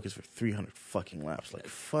staying focused for 300 fucking laps. Like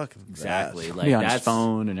fuck Exactly. that. Like be on his that's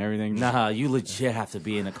phone and everything. Nah, you legit have to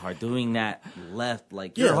be in the car doing that left.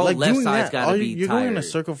 Like Yeah, your whole like left doing side's that, got to be you're tired. going in a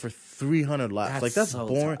circle for 300 laps. That's like that's so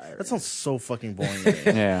boring. tired. That sounds so fucking boring. To me.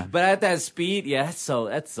 Yeah. But at that speed, yeah, that's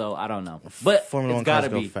so I don't know. But Formula it's One got cars to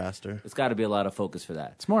go be faster. It's got to be a lot of focus for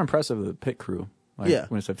that. It's more impressive with the pit crew. Like, Yeah.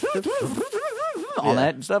 When it's like, all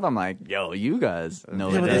that stuff, I'm like, yo, you guys know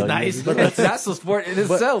Yeah, what but the hell Nice. you- But that's a sport in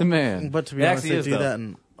itself. Man. But to be It honest, actually they is, do though. that,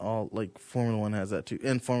 and all like Formula One has that too.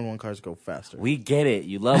 And Formula One cars go faster. We get it.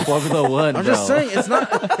 You love Formula One. I'm just bro. saying it's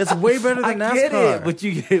not. It's way better I than NASCAR. get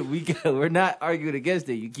it, but we're not arguing against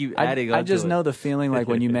it. You keep adding on. I just to know it. the feeling like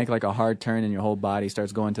when you make like a hard turn and your whole body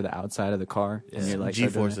starts going to the outside of the car and you're like G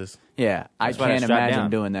start doing forces. that. Yeah, That's I why they're can't strapped imagine down.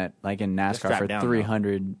 doing that like in NASCAR strapped for down, though.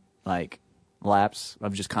 300 like laps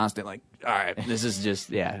of just constant like, all right, this is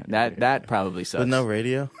just that probably sucks. With no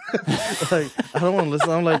radio. Like I don't want to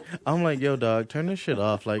listen. I'm like, yo, dog, turn this shit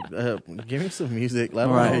off. Like, give me some music. Let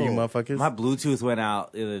me Right. hear you, motherfuckers. My Bluetooth went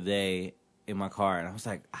out the other day in my car, and I was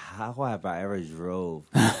like, how have I ever drove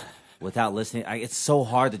without listening? It's so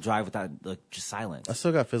hard to drive without just silence. I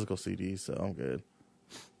still got physical CDs, so I'm good.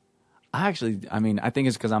 I think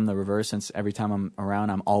it's because I'm the reverse. Since every time I'm around,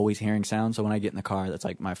 I'm always hearing sound. So when I get in the car, that's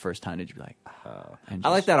like my first time to just be like, and I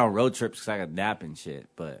like just- that on road trips because I got nap and shit,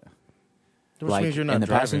 but Which Like, means you're not in the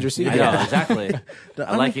driving. passenger seat? I Yeah. know, exactly. I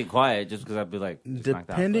I like mean- it quiet just because I'd be like, just knocked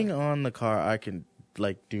out, Depending but- on the car, I can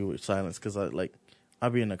like do with silence because I'll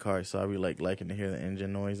be in the car, so I'll be like liking to hear the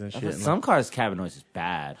engine noise and shit. But and, some cars' cabin noise is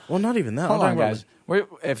bad. well, not even that. Hold I'm on, talking guys.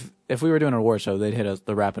 If we were doing an award show, they'd hit us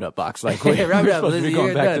the wrap it up box. Like Hey, wrap it we're up. supposed to be You're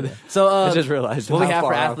going back to done. the. So I just realized what we how have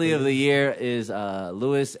for far off athlete we of the year is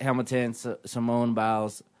Lewis Hamilton, Simone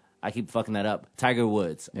Biles. I keep fucking that up. Tiger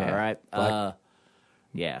Woods. Yeah. All right. Black-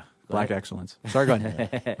 Yeah. Go Black ahead. excellence. Sorry, go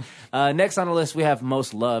ahead. Next on the list, we have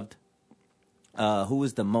most loved. Who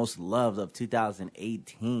was the most loved of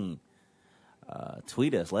 2018?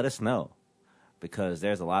 Tweet us. Let us know, because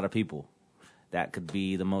there's a lot of people that could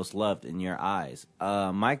be the most loved in your eyes.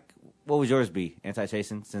 Mike, what would yours be?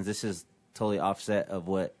 Anti-chasing, since this is totally offset of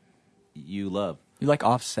what you love. You like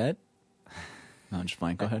Offset? No, I'm just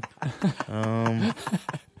playing. Go ahead.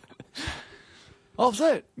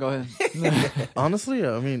 Offset. Go ahead. Honestly,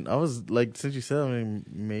 I mean, I was like, since you said, I mean,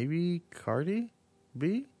 maybe Cardi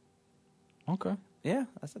B. Okay. Yeah,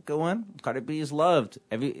 that's a good one. Cardi B is loved.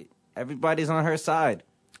 Everybody's on her side.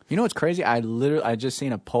 You know what's crazy? I just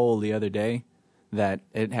seen a poll the other day that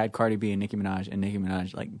it had Cardi B and Nicki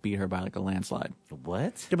Minaj like beat her by like a landslide.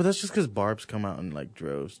 What? Yeah, but that's just because Barb's come out in like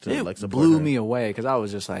droves to It like support blew her. me away because I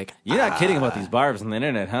was just like, You're not kidding about these barbs on the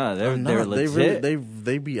internet, huh? They're No, they're they legit. really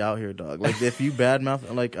they be out here, dog. Like if you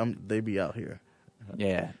badmouth, like they be out here.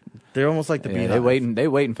 yeah, They're almost like the yeah Beehive. they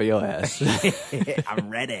waiting for your ass. I'm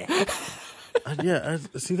ready. Yeah,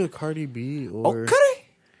 it's either Cardi B or.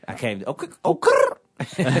 I came.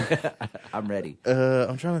 I'm ready.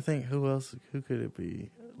 I'm trying to think who else. Who could it be?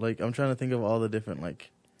 Like I'm trying to think of all the different like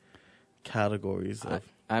categories of.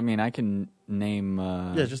 I mean, I can name.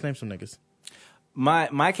 Yeah, just name some niggas. My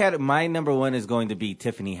number one is going to be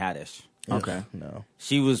Tiffany Haddish. Okay. No.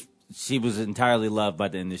 She was entirely loved by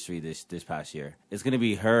the industry this past year. It's going to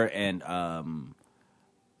be her and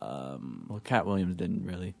Well, Cat Williams didn't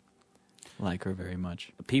really like her very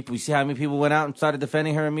much. people. You see how many people went out and started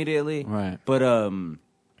defending her immediately, Right. But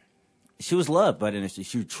she was loved by the industry.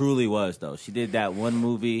 She truly was, though. She did that one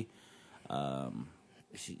movie. Girls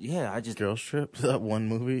Trip, that one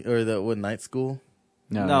movie or that one Night School.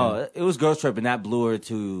 No, it was Girls Trip, and that blew her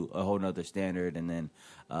to a whole nother standard. And then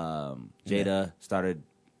Jada started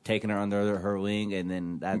taking her under her wing, and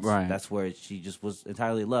then that's where she just was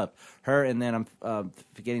entirely loved. Her, and then I'm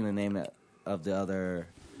forgetting the name of the other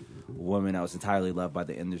woman that was entirely loved by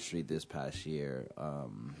the industry this past year.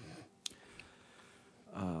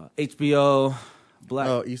 HBO, Black.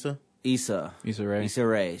 Oh, Issa. Issa Rae. Issa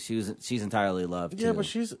Rae. She's entirely loved. Yeah, too. but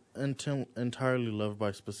she's entirely loved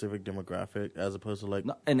by specific demographic as opposed to like.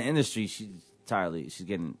 No, in the industry, she's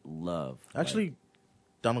getting love. Actually,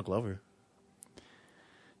 Donald Glover.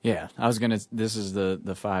 Yeah, I was gonna. This is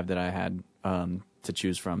the five that I had to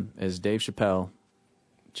choose from: is Dave Chappelle,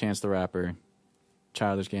 Chance the Rapper,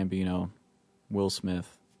 Childish Gambino, Will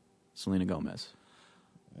Smith, Selena Gomez.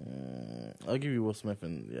 I'll give you Will Smith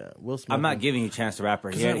and Will Smith. I'm not giving you Chance the Rapper.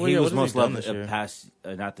 He what was has most he done loved this year? past,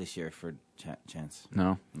 not this year for Chance.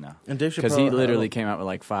 No, And Dave Chappelle, because he literally came out with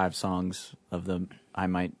like 5 songs of the "I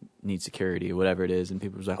Might Need Security" or whatever it is, and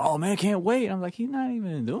people was like, "Oh man, can't wait!" I'm like, he's not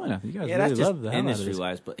even doing nothing. You guys really that's just love the hell out of industry this.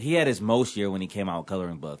 wise. But he had his most year when he came out with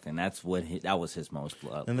Coloring Book, and that was his most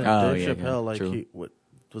love. And then Oh, Dave yeah, Chappelle, like true. what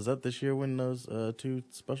was that this year when those 2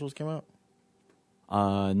 specials came out?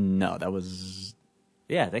 No, that was.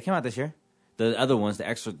 Yeah, they came out this year. The other ones, the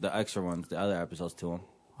extra ones, the other episodes to them.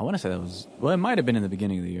 I want to say that was. Well, it might have been in the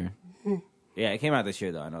beginning of the year. Yeah, it came out this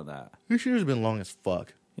year though. I know that. This year's been long as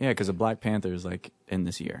fuck. Yeah, because the Black Panther is like in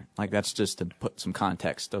this year. Like that's just to put some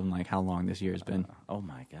context on like how long this year has been. Oh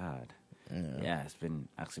my god. Yeah, it's been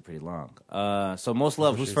actually pretty long. So most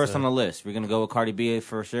love. Who's first on the list? We're gonna go with Cardi B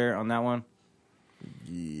for sure on that one.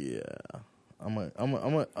 Yeah, I'm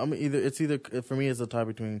either. It's either for me. It's a tie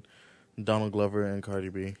between Donald Glover and Cardi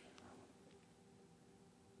B.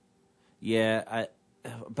 Yeah,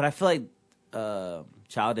 but I feel like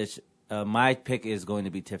Childish. My pick is going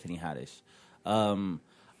to be Tiffany Haddish.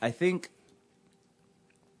 I think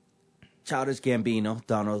Childish Gambino,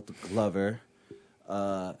 Donald Glover.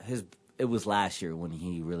 It was last year when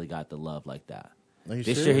he really got the love like that.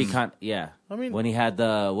 This year he I mean, when he had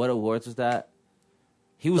what awards was that?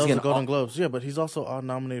 He Those was are getting Golden Globes. Yeah, but he's also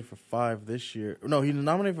nominated for 5 this year. No, he's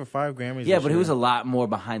nominated for 5 Grammys. Yeah, this but he year. was a lot more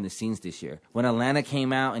behind the scenes this year. When Atlanta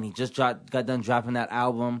came out and he just got done dropping that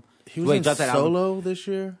album. He was in solo this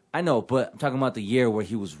year. I know, but I'm talking about the year where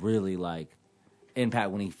he was really like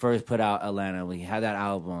impact when he first put out Atlanta. When he had that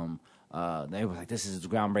album, they were like, "This is a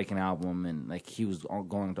groundbreaking album," and like he was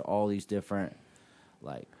going to all these different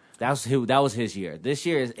like that was his year. This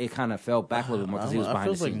year it kind of fell back a little bit more because he was behind the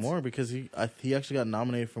feels like scenes. more because he actually got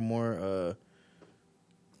nominated for more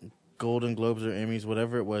Golden Globes or Emmys,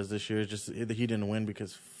 whatever it was this year. Just he didn't win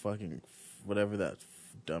because fucking whatever that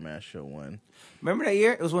dumbass show won. Remember that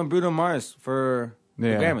year? It was when Bruno Mars for the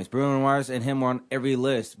Grammys. Bruno Mars and him were on every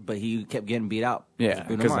list, but he kept getting beat out. Yeah,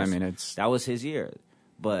 because I mean that was his year.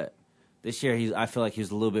 But this year, I feel like he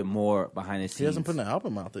was a little bit more behind the scenes. He hasn't put an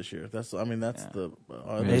album out this year. That's the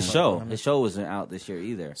his show. His show wasn't out this year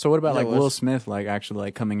either. So what about like Will Smith, like actually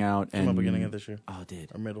like coming out and the beginning of this year? Oh, it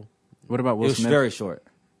did or middle? What about Will It was Smith? very short.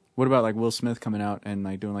 What about like Will Smith coming out and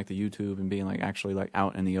like doing like the YouTube and being like actually like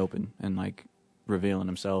out in the open and like revealing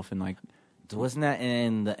himself and like Wasn't that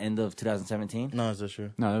in the end of 2017? No, it's this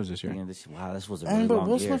year. No, that was this year. Wow, this was a really but long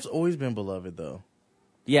Will year. Smith's always been beloved though.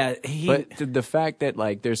 Yeah, but the fact that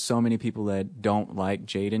like there's so many people that don't like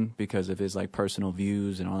Jaden because of his like personal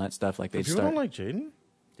views and all that stuff, like they People start. don't like Jaden.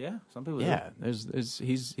 Yeah, some people. Yeah, do. he's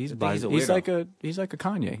he's a he's like a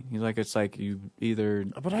Kanye. He's like it's like you either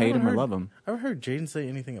hate him or love him. I haven't heard Jaden say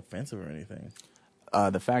anything offensive or anything.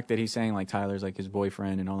 The fact that he's saying like Tyler's like his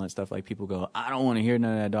boyfriend and all that stuff, like people go, I don't want to hear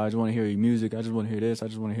none of that, dog. I just want to hear your music. I just want to hear this. I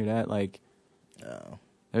just want to hear that. Like,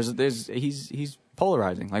 he's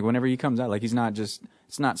polarizing. Like whenever he comes out, like he's not just.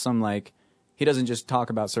 It's not some like he doesn't just talk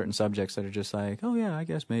about certain subjects that are just like, oh yeah, I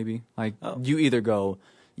guess maybe. Like you either go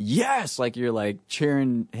yes, like you're like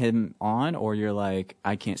cheering him on, or you're like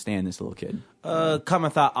I can't stand this little kid.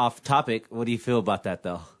 Common thought off topic. What do you feel about that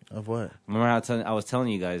though? Of what? Remember how I was telling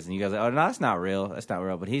you guys, and you guys, like, oh no, that's not real. That's not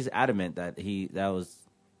real. But he's adamant that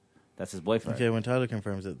that's his boyfriend. Okay, when Tyler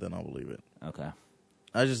confirms it, then I'll believe it. Okay.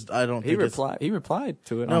 I don't. He replied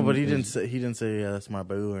to it. No, but he didn't say yeah, that's my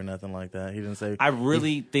boo or nothing like that. He didn't say. I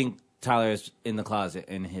really think Tyler is in the closet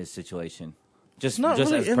in his situation. Just not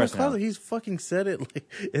just really as in the personality. closet. He's fucking said it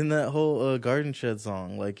like in that whole Garden Shed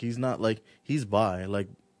song. Like he's not like he's bi. Like,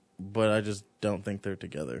 but I just don't think they're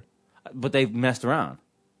together. But they've messed around.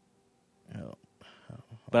 Hell.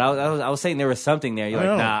 But I was saying there was something there. You're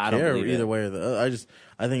like, nah, I don't care believe either it. way or the.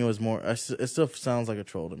 I think it was more. It still sounds like a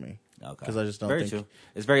troll to me. Okay. Because I just don't Very think. True.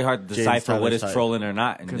 It's very hard to decipher what is Tyler's trolling or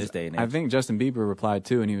not in this day and age. I think Justin Bieber replied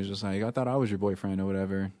too, and he was just like, I thought I was your boyfriend or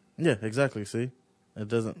whatever. Yeah, exactly. See, it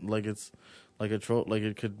doesn't like it's like a troll. Like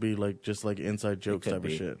it could be like just like inside jokes type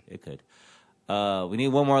of shit. It could. We need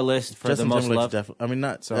one more list for Justin the most Timberlake's love. I mean,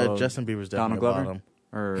 not So, Justin Bieber's Donald definitely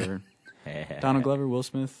Glover or Donald Glover, Will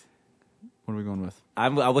Smith. What are we going with? I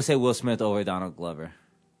would say Will Smith over Donald Glover.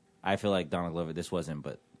 I feel like Donald Glover. This wasn't,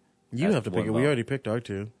 but You have to pick it. We already picked our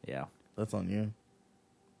two. Yeah. That's on you.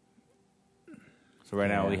 So right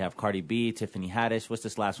now we have Cardi B, Tiffany Haddish. What's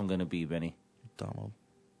this last one going to be, Benny? Donald.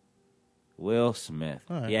 Will Smith.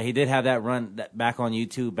 All right. Yeah, he did have that run back on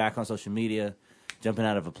YouTube, back on social media, jumping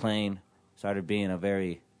out of a plane. Started being a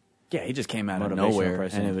very Yeah, he just came out of motivational nowhere,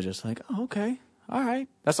 person. and it was just like, oh, okay, all right.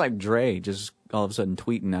 That's like Dre just all of a sudden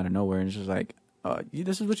tweeting out of nowhere, and it's just like,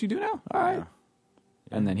 this is what you do now? All right. Yeah.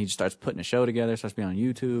 And then he just starts putting a show together, starts being on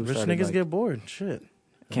YouTube. Rich started, niggas like, get bored. Shit.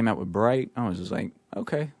 Came out with Bright. I was just like,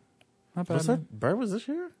 okay. Not bad. What's that? Brad was this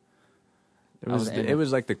year? It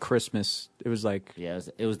was like the Christmas. It was like, Yeah,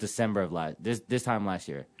 it was December of this time last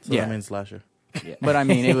year. So Yeah. that means last year. Yeah. but I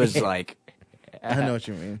mean, it was like, I know what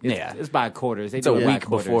you mean. yeah. It's by quarters. They It's a do it by week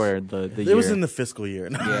quarters. before the It year. was in the fiscal year.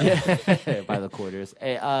 Yeah, by the quarters.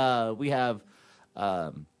 Hey, we have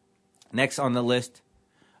next on the list,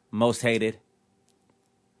 most hated.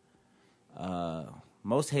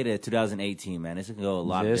 Most hated 2018, man. This can go a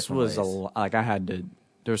lot of This different was ways. like I had to.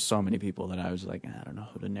 There's so many people that I was like, I don't know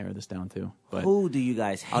who to narrow this down to. But Who do you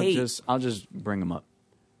guys hate? I'll just bring them up.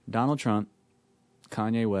 Donald Trump,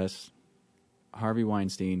 Kanye West, Harvey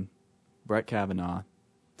Weinstein, Brett Kavanaugh,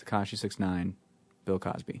 Tekashi 6ix9ine, Bill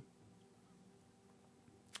Cosby.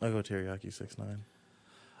 I'll go Teriyaki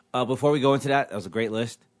 6ix9ine. Before we go into that was a great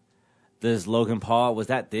list. Does Logan Paul, was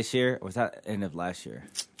that this year or was that end of last year?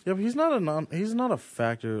 Yeah, but he's not a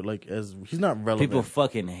factor, like, as he's not relevant. People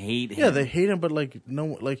fucking hate him. Yeah, they hate him, but like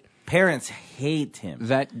no, like Parents hate him.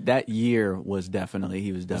 That year was definitely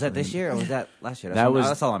he was definitely. Was that this year or was that last year?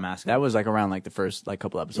 That's all I'm asking. That was like around like the first like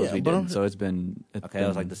couple episodes Yeah, we but did. I'm- So it's been Okay, it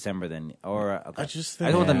was like December then, or okay. I just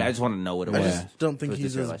I think just want to know what it I was. just don't think It was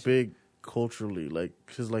he's this year or as last year. big culturally, like,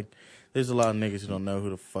 because like there's a lot of niggas who don't know who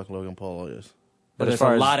the fuck Logan Paul is. But as there's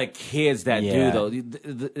far a as- lot of kids that Yeah. do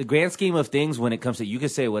though. The grand scheme of things, when it comes to, you can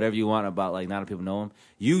say whatever you want about like not enough people know him.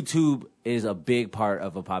 YouTube is a big part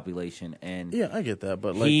of a population, and Yeah, I get that,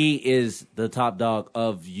 but like he is the top dog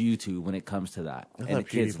of YouTube when it comes to that. I And the thought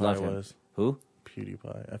kids PewDiePie love him. was. Who?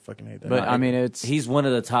 PewDiePie, I fucking hate that. But I mean, it's He's one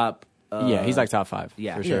of the top. yeah, he's like top 5.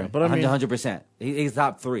 yeah, for sure. Yeah, but I mean- 100%. He's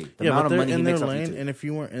top 3. The yeah, amount but of they're money he in their makes off lane, YouTube. and if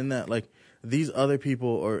you weren't in that, like these other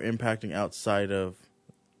people are impacting outside of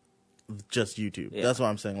just YouTube. Yeah. That's what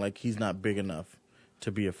I'm saying. Like he's not big enough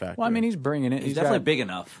to be a factor. Well, I mean, he's bringing it. He's definitely got- big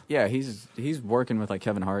enough. Yeah, he's working with like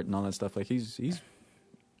Kevin Hart and all that stuff. Like he's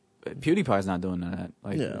PewDiePie's not doing none of that.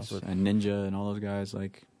 Like Yeah, but- and Ninja and all those guys.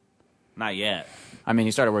 Like Not yet. I mean,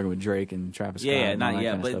 he started working with Drake and Travis Scott. Yeah, and all not that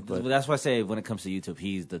yet. kind of But, stuff, that's why I say when it comes to YouTube,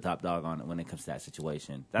 he's the top dog on it when it comes to that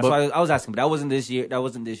situation. That's But- why I was asking. But that wasn't this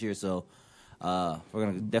year. So we're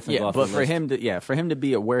gonna definitely go yeah, off but the for list. him to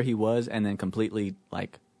be at where he was and then completely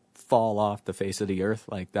like fall off the face of the earth,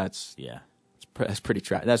 like that's pretty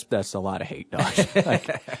that's a lot of hate, dog.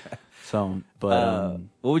 Like, so, but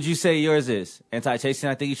what would you say yours is? Anti-chasing.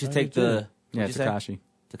 I think you should I take do. the yeah, what'd you say? Tekashi.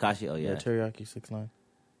 Tekashi. Oh yeah, yeah. Teriyaki 6ix9ine.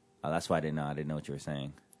 Oh, that's why I didn't know. I didn't know what you were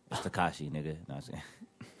saying. It's Tekashi, nigga. No, I'm saying.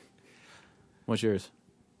 What's yours?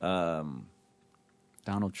 Um,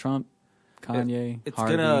 Donald Trump, Kanye, it's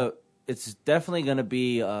it's definitely gonna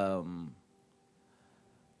be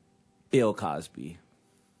Bill Cosby.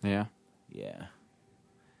 Yeah. Yeah.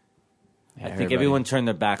 Yeah, I think everybody- everyone turned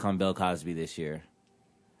their back on Bill Cosby this year.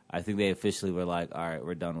 I think they officially were like, all right,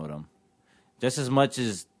 we're done with him. Just as much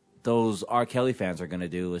as those R. Kelly fans are going to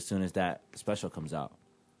do as soon as that special comes out.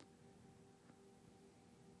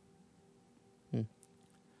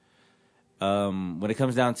 When it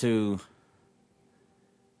comes down to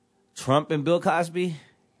Trump and Bill Cosby,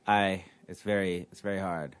 it's very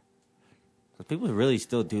hard. 'Cause people really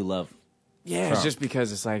still do love Yeah, Trump. it's just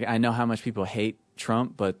because it's like I know how much people hate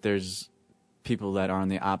Trump, but there's people that are on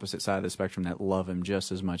the opposite side of the spectrum that love him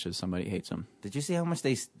just as much as somebody hates him. Did you see how much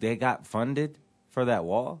they got funded for that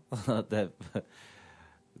wall? That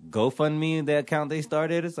GoFundMe, the account they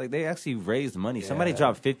started, it's like they actually raised money. Somebody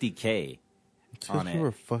dropped $50K on People are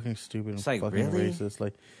it. fucking stupid It's and like, fucking really? racist.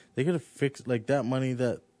 Like they could have fixed like that money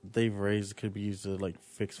that they've raised could be used to like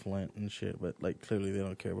fix Flint and shit, but like clearly they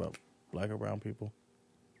don't care about black or brown people.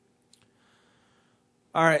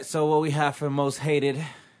 All right, so what we have for most hated,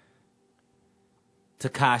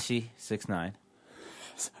 Tekashi 6ix9ine.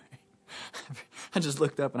 I just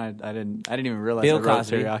looked up and I didn't even realize Bill I wrote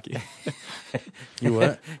Cosby. teriyaki. You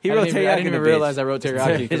what? He I wrote didn't even- teriyaki. I didn't even realize I wrote teriyaki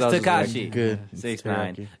It's because I was just like, Tekashi. Good. It's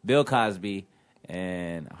 6ix9ine. teriyaki. Bill Cosby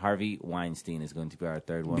and Harvey Weinstein is going to be our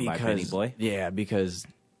third one by Benny Boy. Yeah, because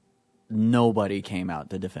nobody came out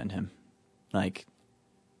to defend him. Like,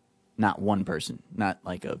 not one person. Not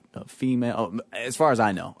like a female. Oh, as far as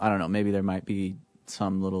I know. I don't know. Maybe there might be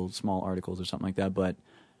some little small articles or something like that. But,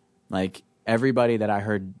 like, everybody that I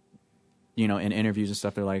heard, you know, in interviews and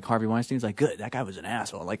stuff, they're like, Harvey Weinstein's like, good, that guy was an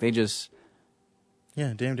asshole. Like, they just...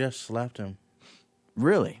 Yeah, Dame Dash slapped him.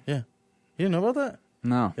 Really? Yeah. You didn't know about that?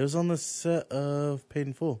 No. It was on the set of Paid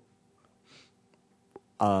in Full.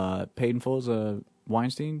 Paid in Full's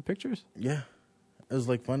Weinstein Pictures? Yeah. It was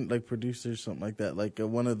like fun, like producers, something like that. Like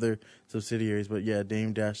one of their subsidiaries. But yeah,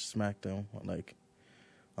 Dame Dash smacked them like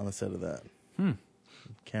on the set of that.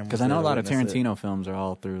 Because I know a lot of Tarantino films are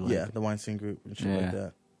all through. Like, yeah, the Weinstein Group and shit like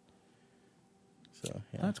that. So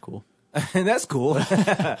yeah, that's cool. That's cool.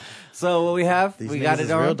 So what we have, These we niggas got it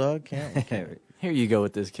is on. real dog. Can't. Here you go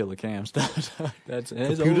with this Killer Cam stuff. That's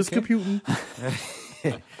Computers computing.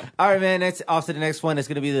 All right, man. Next, off to the next one. It's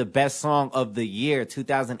going to be the best song of the year,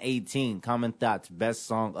 2018. Common Thought's best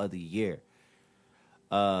song of the year.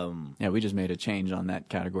 Yeah, we just made a change on that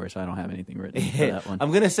category, so I don't have anything written for that one. I'm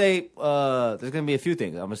going to say there's going to be a few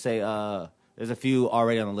things. I'm going to say there's a few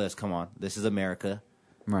already on the list. Come on. This is America.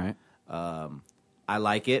 Right. I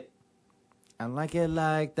like it. I like it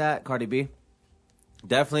like that. Cardi B.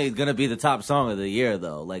 Definitely going to be the top song of the year,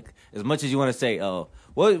 though. Like, as much as you want to say, oh,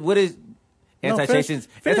 what is... Anti-Chasen's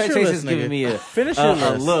giving me a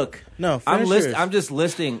look. No, I'm just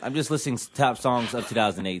listing top songs of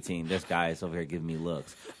 2018. This guy's over here giving me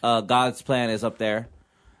looks. God's Plan is up there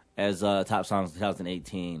as top songs of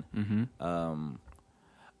 2018. Mm-hmm.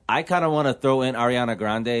 I kind of want to throw in Ariana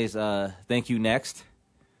Grande's "Thank You Next."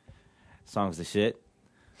 Song's the shit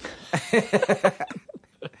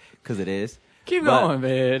because it is. Keep going,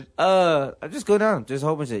 man. I just go down. There's a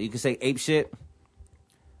whole bunch of it. You can say "Ape Shit."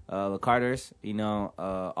 The Carters,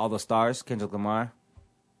 All the Stars, Kendrick Lamar.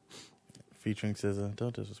 Featuring SZA.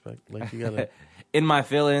 Don't disrespect. Like, you gotta... In My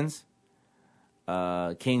Feelings.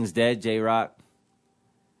 King's Dead, J-Rock.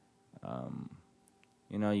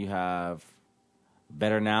 You have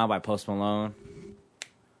Better Now by Post Malone.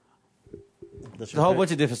 There's a whole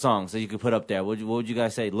bunch of different songs that you could put up there. What would you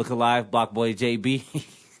guys say? Look Alive, Block Boy JB.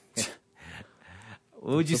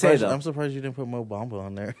 What would you say, though? I'm surprised you didn't put Mo Bamba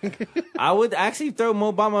on there. I would actually throw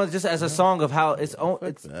Mo Bamba just as a song of how it's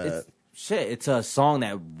shit. It's a song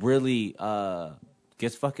that really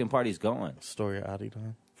gets fucking parties going. Story of Adi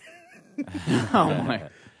Don. Oh my!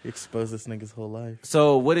 Expose this nigga's whole life.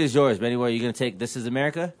 So, what is yours, Benny? Where are you gonna take This Is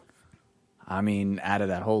America? I mean, out of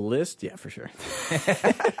that whole list, yeah, for sure.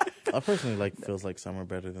 I personally Feels Like Summer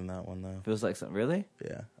better than that one though. Feels like something, really?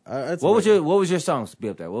 Yeah. What would your songs be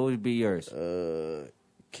up there? What would be yours?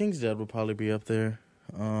 King's Dead would probably be up there.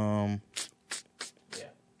 Yeah,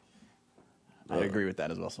 I agree with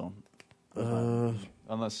that as well. So,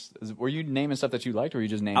 were you naming stuff that you liked, or were you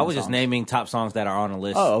just naming? I was songs? just naming top songs that are on a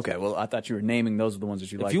list. Oh, okay. Well, I thought you were naming those are the ones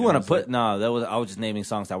that you liked. If you want to put I was just naming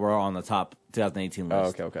songs that were on the top 2018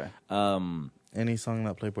 list. Oh, okay. Any song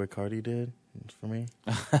that Playboy Cardi did for me.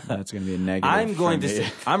 That's going to be a negative. I'm going to say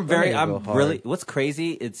I'm really. What's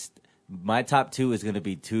crazy? It's my top two is going to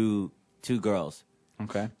be two girls.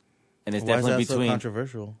 Okay. Why And it's is definitely that between so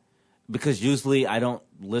controversial? because usually I don't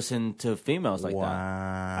listen to females like Wow.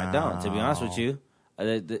 that. I don't, to be honest with you,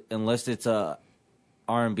 unless it's a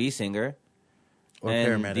R&B singer. Or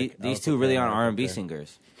and Paramedic. These two really aren't R&B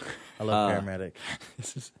singers. I love Paramedic.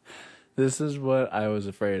 This is what I was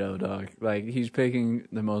afraid of, dog. Like, he's picking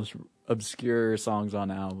the most obscure songs on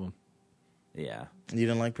the album. Yeah. You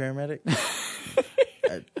didn't like Paramedic?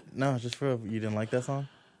 No, just for you didn't like that song?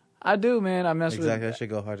 I do, man. I mess Exactly. with. That should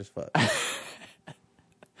go hard as fuck.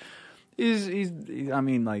 He's I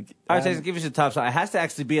mean, like. All right, Jason, give us your top song. It has to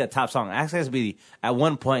actually be a top song. It actually has to be, at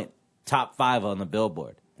one point, top 5 on the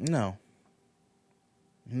Billboard. No,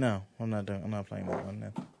 I'm not doing. I'm not playing that one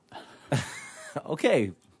then.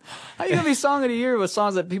 Okay. How you gonna be song of the year with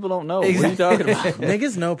songs that people don't know? Exactly. What are you talking about?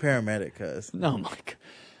 Niggas know Paramedic, cuz. No, Mike.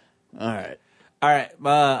 All right.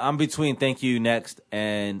 I'm between Thank You Next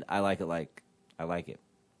and I Like It.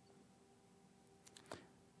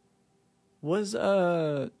 Was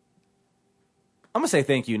I'm gonna say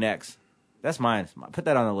Thank You Next. That's mine. Put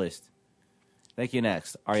that on the list. Thank You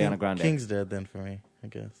Next. Ariana Grande. King's Dead then for me, I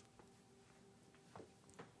guess.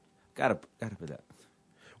 Gotta put that.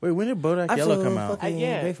 Wait, when did Bodak Yellow come out?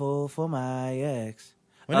 yeah. Grateful for my ex.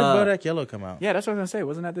 When did Bodak Yellow come out? Yeah, that's what I was gonna say.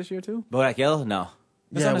 Wasn't that this year too? Bodak Yellow? No.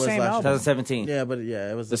 It's yeah, on it the was same last album. 2017. Yeah, but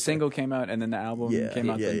it was The single came out and then the album came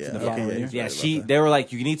out the Okay, following yeah. year. Yeah, Sorry about that. they were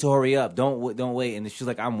like, you need to hurry up. Don't wait. And she's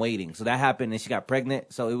like, I'm waiting. So that happened, and she got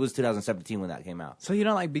pregnant. So it was 2017 when that came out. So you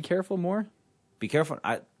don't like Be Careful more? Be careful.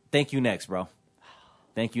 Thank You Next, bro.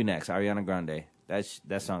 Thank You Next. Ariana Grande.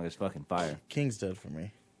 That song is fucking fire. King's Dead for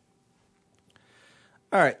me.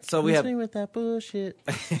 All right, so we have. with that bullshit.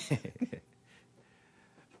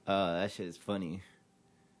 That shit is funny.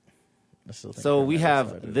 I still think So we Paramedic's have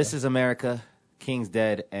harder, This though. Is America, King's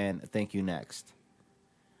Dead, and Thank You Next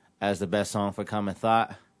as the best song for Common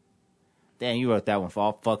Thought. Damn, you wrote that one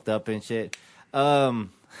all fucked up and shit.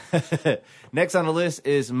 Next on the list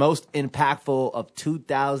is most impactful of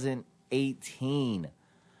 2018.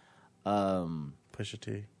 Pusha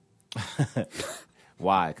T.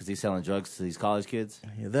 Why? Because he's selling drugs to these college kids?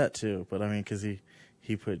 Yeah, that too. But I mean, because he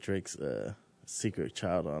put Drake's secret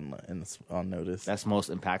child on notice. That's most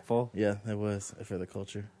impactful? Yeah, it was for the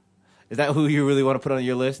culture. Is that who you really want to put on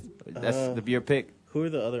your list? That's your pick? Who are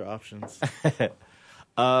the other options?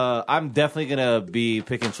 I'm definitely going to be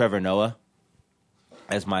picking Trevor Noah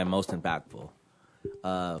as my most impactful.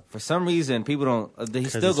 For some reason, people don't... He's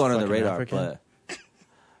still going on the radar, African? But...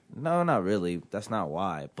 No, not really. That's not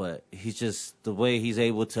why. But he's just... The way he's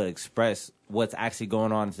able to express what's actually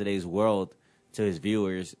going on in today's world to his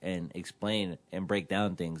viewers and explain and break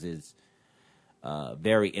down things is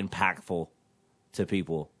very impactful to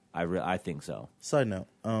people. I think so. Side note,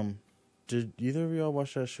 did either of y'all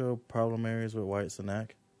watch that show Problem Areas with Wyatt Cenac?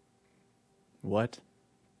 What?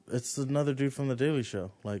 It's another dude from The Daily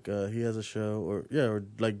Show. Like, he has a show, or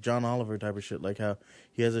like John Oliver type of shit. Like how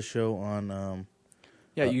he has a show on...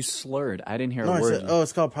 Yeah, you slurred. I didn't hear no, a word. I said,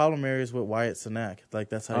 it's called Problem Areas with Wyatt Cenac. Like,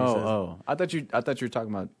 that's how you say it. Oh. I thought you were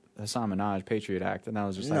talking about Hassan Minaj, Patriot Act, and I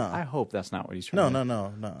was just like, I hope that's not what he's trying to do.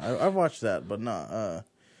 No. I watched that, but no.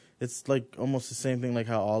 It's like almost the same thing like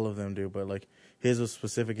how all of them do, but like his was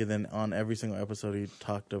specific, and then on every single episode he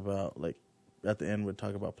talked about, like, at the end would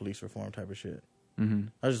talk about police reform type of shit. Mm-hmm.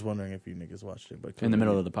 I was just wondering if you niggas watched it. But in the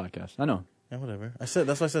middle of the podcast. I know. Yeah, whatever. That's why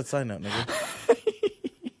I said side note, nigga.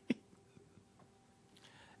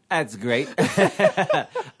 That's great.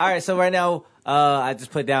 All right, so right now, I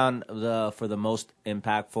just put down for the most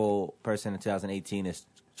impactful person in 2018 is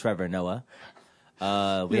Trevor Noah.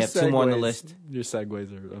 We have two more on the list. Your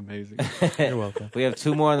segues are amazing. You're welcome. We have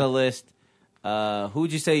two more on the list. Who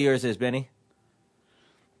would you say yours is, Benny?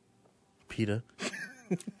 PETA.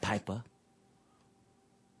 Piper.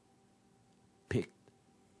 Pick.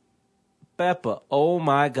 Pepper. Oh,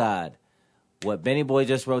 my God. What Benny Boy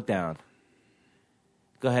just wrote down.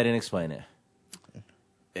 Go ahead and explain it.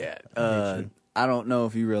 Yeah. I don't know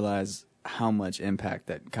if you realize how much impact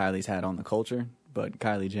that Kylie's had on the culture, but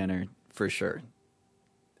Kylie Jenner, for sure.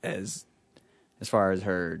 As far as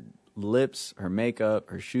her lips, her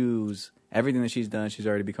makeup, her shoes, everything that she's done, she's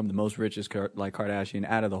already become the most richest like Kardashian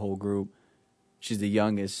out of the whole group. She's the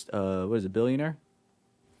youngest, billionaire?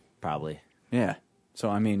 Probably. Yeah. So,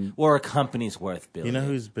 I mean... Or a company's worth billion. You know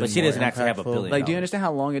who's been But she doesn't actually have $1 billion. Like, do you understand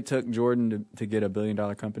how long it took Jordan to get $1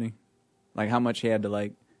 billion company? Like, how much he had to,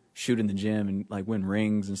 like, shoot in the gym and, like, win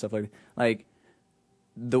rings and stuff like that? Like,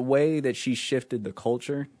 the way that she shifted the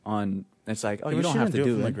culture on... It's like, you don't have to do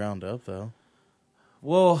it from the ground up, though.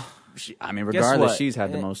 Well... regardless, she's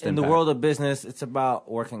had the most in impact. the world of business, it's about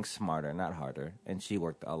working smarter, not harder. And she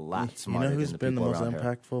worked a lot smarter. You know who's been the most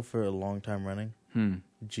impactful impactful for a long time running?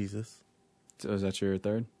 Jesus. So is that your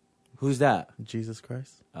third? Who's that? Jesus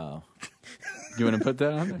Christ. Oh. You want to put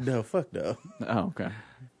that on there? No, fuck no. Oh, okay.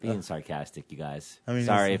 Being sarcastic, you guys. I mean,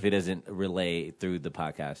 sorry if it doesn't relay through the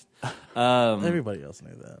podcast. Everybody else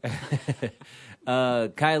knew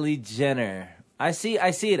that. Kylie Jenner. I see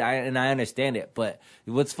it, and I understand it. But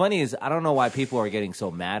what's funny is I don't know why people are getting so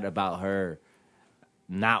mad about her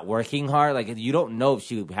not working hard. Like, you don't know if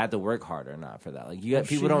she had to work hard or not for that. Like,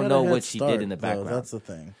 people don't know what she did in the background. That's the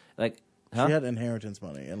thing. Like, huh? She had inheritance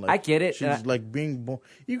money, and like I get it. She's like being born.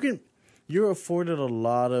 You're afforded a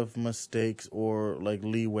lot of mistakes or like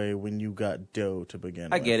leeway when you got dough to begin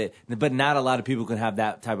with. I get it, but not a lot of people can have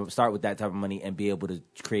that type of start with that type of money and be able to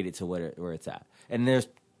create it to where it's at. And there's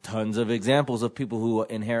tons of examples of people who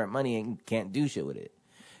inherit money and can't do shit with it,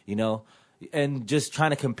 you know. And just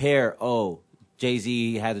trying to compare,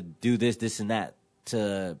 Jay-Z had to do this, and that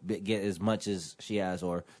to get as much as she has,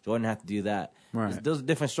 or Jordan had to do that. Right. Those are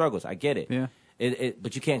different struggles. I get it. Yeah.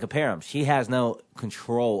 But you can't compare them. She has no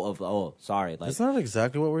control of. Sorry, like that's not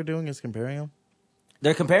exactly what we're doing. Is comparing them.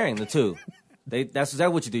 They're comparing the two. That's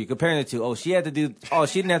exactly what you do. You're comparing the two. She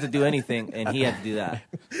didn't have to do anything, and he had to do that.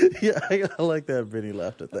 Yeah, I like that. Benny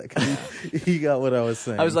laughed at that because he got what I was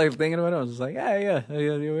saying. I was like thinking about it. I was just like, yeah,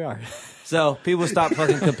 here we are. So people stop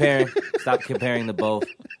fucking comparing. Stop comparing the both.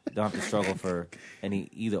 Don't have to struggle for any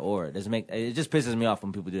either or. It just pisses me off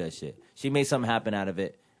when people do that shit. She made something happen out of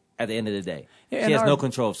it. At the end of the day, she has no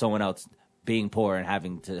control of someone else being poor and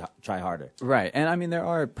having to try harder. Right, and I mean there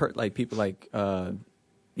are people like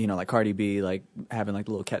like Cardi B, like having like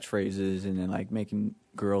little catchphrases and then like making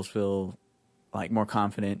girls feel like more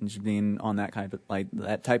confident and just being on that kind of like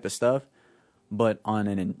that type of stuff. But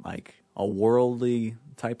on like a worldly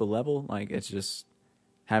type of level, like it's just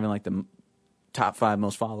having like the top 5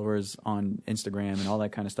 most followers on Instagram and all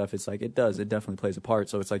that kind of stuff. It's like it definitely plays a part.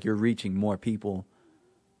 So it's like you're reaching more people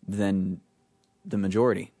than the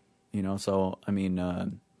majority, you know. So I mean,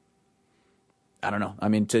 I don't know. I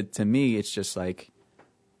mean, to me, it's just like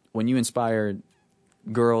when you inspire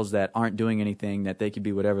girls that aren't doing anything, that they could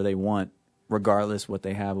be whatever they want, regardless what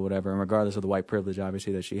they have or whatever, and regardless of the white privilege,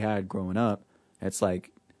 obviously, that she had growing up. It's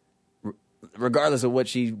like, regardless of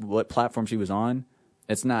what platform she was on,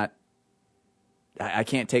 it's not. I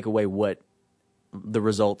can't take away what the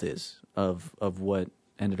result is of what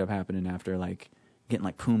ended up happening after, like, getting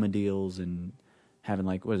like Puma deals and having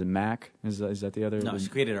like, what is it, Mac? Is that the other? No, she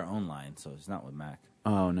created her own line, so it's not with Mac.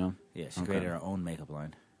 Oh no. Yeah, she created her own makeup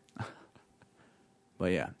line.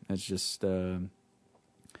 But yeah, it's just.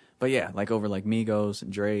 But yeah, like over like Migos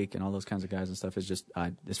and Drake and all those kinds of guys and stuff. It's just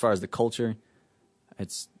as far as the culture,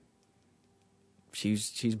 it's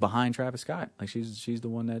she's behind Travis Scott. Like she's the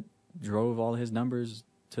one that drove all his numbers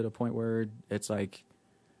to the point where it's like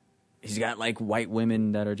he's got like white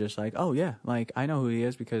women that are just like, oh yeah, like I know who he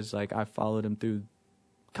is because like I followed him through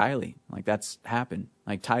Kylie. Like that's happened.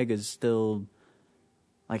 Like Tyga's still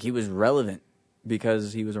like he was relevant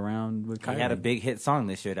because he was around with Kylie. He had a big hit song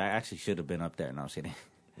this year that actually should have been up there. No, I'm kidding.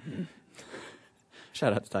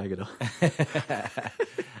 Shout out to Tyga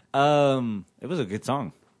though. It was a good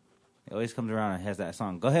song. It always comes around and has that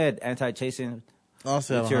song. Go ahead, Anti-Chasing.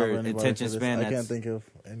 Honestly, I What's don't your have anybody attention for this. span? I can't think of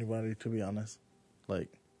anybody, to be honest. Like,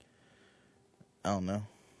 I don't know.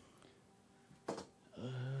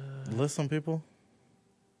 List some people.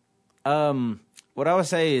 What I would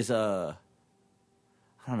say is, I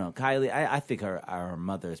don't know, Kylie. I think our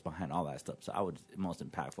mother is behind all that stuff, so I would most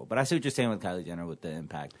impactful. But I see what you're saying with Kylie Jenner with the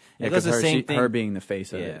impact. Yeah, it goes the same thing. Her being the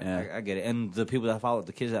face of yeah, it. Yeah, I get it. And the people that follow,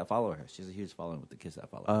 the kids that follow her, she's a huge following with the kids that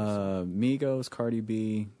follow her. So. Migos, Cardi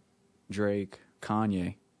B, Drake,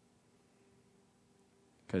 Kanye.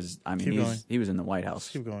 Because I mean, he was in the White House.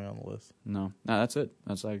 Just keep going on the list. No, that's it.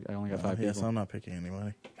 That's like I only got 5 people. Yes, I'm not picking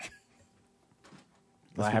anybody.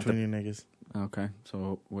 Well, That's between you niggas. Okay,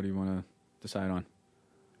 so what do you want to decide on?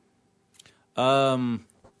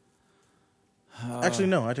 Actually,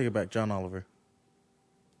 no. I take it back. John Oliver.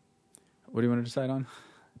 What do you want to decide on?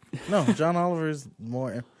 No, John Oliver is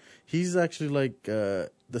more. He's actually like the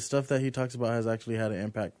stuff that he talks about has actually had an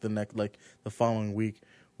impact. The following week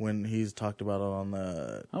when he's talked about it on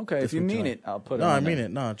the. Okay, if you mean it, I'll put it. No, on I mean there.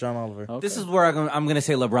 it. No, John Oliver. Okay. This is where I'm going to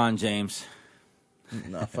say LeBron James.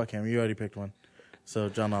 No, fuck him. You already picked one. So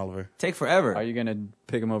John Oliver. Take forever. Are you going to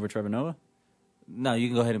pick him over Trevor Noah? No, you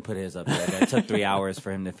can go ahead and put his up there. That took 3 hours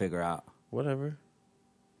for him to figure out. Whatever.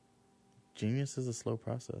 Genius is a slow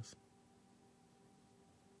process.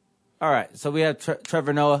 All right, so we have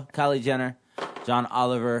Trevor Noah, Kylie Jenner, John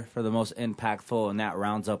Oliver for the most impactful, and that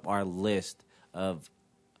rounds up our list of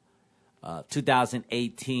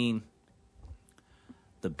 2018,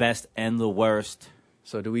 the best and the worst.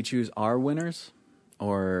 So do we choose our winners,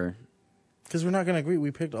 or because we're not going to agree? We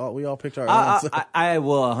all picked our own. I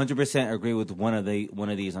will 100% agree with one of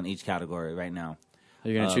these on each category right now. are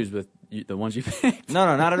you going to choose with the ones you picked?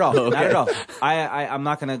 No, not at all. Okay. Not at all. I'm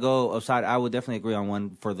not going to go aside. I would definitely agree on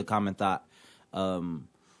one for the common thought. What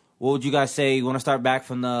would you guys say? You want to start back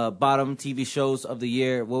from the bottom TV shows of the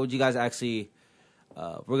year? What would you guys actually...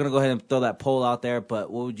 we're going to go ahead and throw that poll out there, but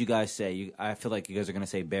what would you guys say? I feel like you guys are going to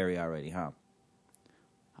say Barry already, huh?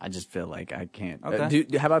 I just feel like I can't.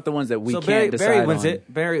 Okay. How about the ones that we so can't decide Barry wins on?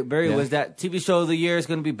 it. Barry Yeah. wins that. TV show of the year is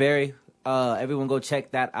going to be Barry. Everyone go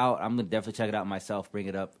check that out. I'm going to definitely check it out myself, bring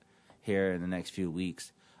it up here in the next few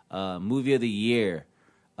weeks. Movie of the year.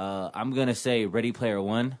 I'm going to say Ready Player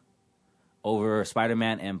One over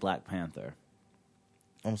Spider-Man and Black Panther.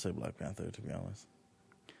 I'm going to say Black Panther, to be honest.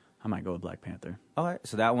 I might go with Black Panther. All right,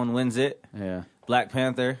 so that one wins it. Yeah. Black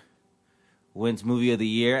Panther wins Movie of the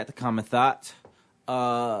Year at the Common Thought.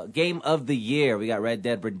 Game of the Year, we got Red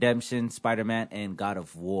Dead Redemption, Spider-Man, and God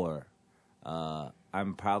of War.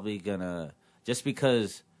 I'm probably gonna, just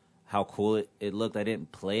because how cool it looked, I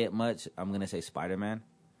didn't play it much, I'm gonna say Spider-Man.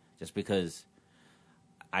 Just because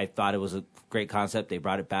I thought it was a great concept. They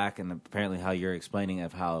brought it back, and apparently how you're explaining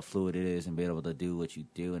of how fluid it is and being able to do what you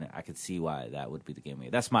do, and I could see why that would be the game of the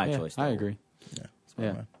year. That's my choice, though. I agree. Yeah.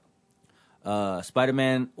 Spider-Man.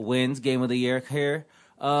 Spider-Man wins Game of the Year here.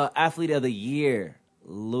 Athlete of the Year,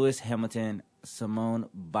 Lewis Hamilton, Simone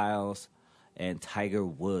Biles, and Tiger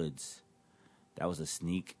Woods. That was a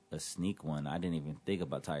sneak one. I didn't even think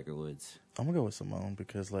about Tiger Woods. I'm going to go with Simone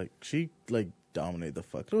because, she, dominated the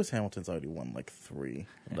fuck. Lewis Hamilton's already won, 3,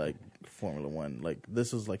 Formula One.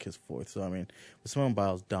 This was, his 4th. So, I mean, Simone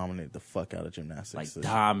Biles dominated the fuck out of gymnastics.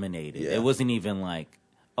 Dominated. Yeah. It wasn't even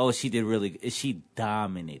Oh, she did really. She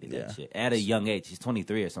dominated that shit at a young age. She's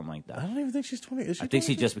 23 or something like that. I don't even think she's 20. Is she? I think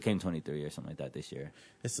 23? she just became 23 or something like that this year.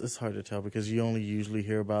 It's hard to tell because you only usually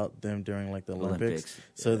hear about them during like the Olympics.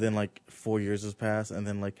 So then like 4 years has passed, and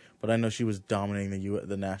then like, but I know she was dominating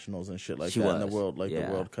the nationals and shit like She that was in the world, like the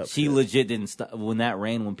World Cup. She shit. legit didn't stop when that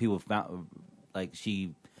rain. When people found like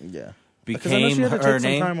she Because I know became she had to her take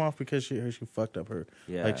name. some time off because she fucked up her.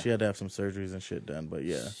 Yeah. Like she had to have some surgeries and shit done. But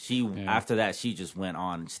yeah, She after that she just went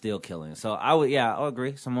on still killing. So I'll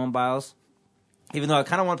agree. Simone Biles. Even though I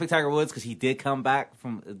kind of want to pick Tiger Woods because he did come back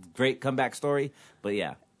from a great comeback story. But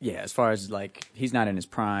yeah. Yeah, as far as like he's not in his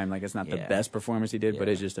prime, like it's not the best performance he did, but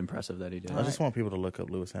it's just impressive that he did. I just want people to look up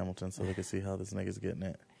Lewis Hamilton so they can see how this nigga's getting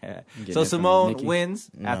it. Yeah. Getting So it from Simone Nikki. wins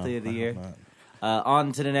after the year.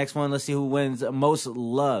 On to the next one. Let's see who wins most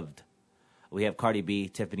loved. We have Cardi B,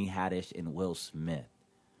 Tiffany Haddish, and Will Smith.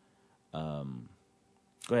 Go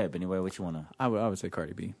ahead, Benny. What you wanna? I would say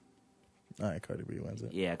Cardi B. All right, Cardi B wins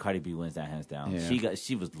it. Yeah, Cardi B wins that hands down. Yeah.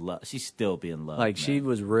 She's still being loved. Like she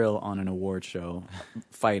was real on an award show,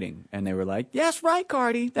 fighting, and they were like, "That's right,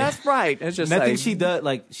 Cardi. That's right." It's just nothing like, she does.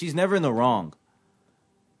 Like she's never in the wrong.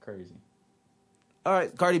 crazy. All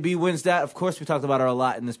right, Cardi B wins that. Of course, we talked about her a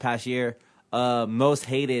lot in this past year. Most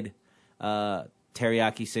hated, Teriyaki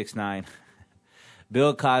 6ix9ine,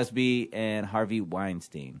 Bill Cosby, and Harvey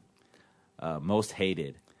Weinstein. Most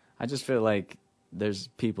hated. I just feel like there's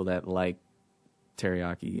people that like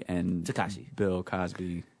Teriyaki and Tekashi. Bill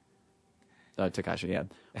Cosby. Tekashi, yeah.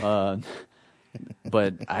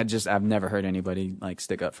 But I've never heard anybody like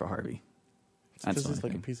stick up for Harvey. Because he's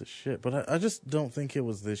like a piece of shit. But I just don't think it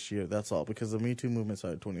was this year. That's all. Because the Me Too movement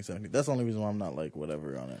started 2017. That's the only reason why I'm not like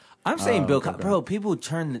whatever on it. I'm saying Bill Cosby. okay. Bro, people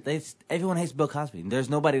everyone hates Bill Cosby. There's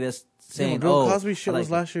nobody that's saying, Bill Cosby shit I was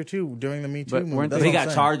like last year too during the Me Too But movement. weren't That's But he what I'm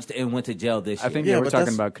got saying. charged and went to jail this year. I think Yeah, they were but talking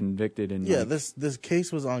that's- about convicted and Yeah, like, this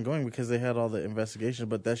case was ongoing because they had all the investigation,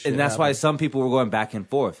 but that shit and that's why happened. some people were going back and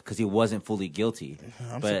forth because he wasn't fully guilty.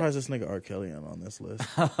 I'm But- surprised this nigga R. Kelly on this list.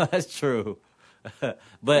 That's true.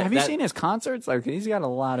 But have you seen his concerts? Like he's got a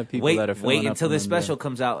lot of people that are filling wait up until from the him special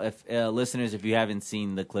comes out. If listeners, if you haven't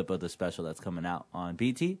seen the clip of the special that's coming out on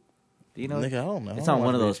BT, do you know? Nigga, I don't know. It's I on don't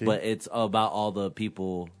one of watch those, BT. but it's about all the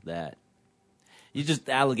people that you just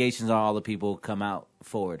allegations on all the people come out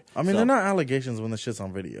forward. I mean, So, they're not allegations when the shit's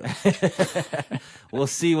on video. We'll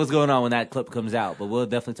see what's going on when that clip comes out, but we'll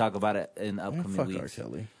definitely talk about it in upcoming Fuck R. weeks.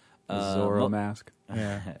 Kelly. Zorro mask.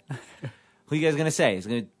 Yeah. Who you guys gonna say? Is it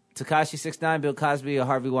gonna Tekashi 6ix9ine, Bill Cosby, or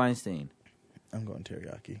Harvey Weinstein? I'm going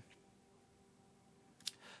teriyaki.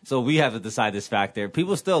 So we have to decide this factor.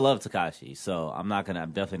 People still love Tekashi, so I'm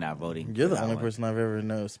definitely not voting. You're for the that only one. person I've ever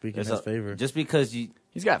known speaking in his favor. Just because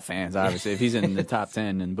He's got fans, obviously. If he's in the top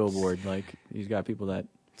 10 in Billboard, like he's got people that,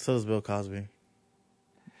 So does Bill Cosby.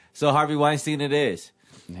 so Harvey Weinstein it is.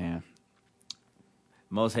 yeah.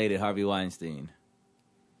 Most hated Harvey Weinstein.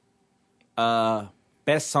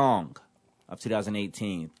 Best song of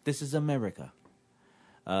 2018. This Is America.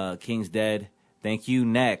 King's Dead. Thank You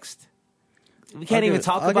Next. We can't even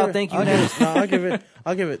talk about Thank You Next. No,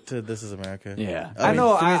 I'll give it to This Is America. Yeah. I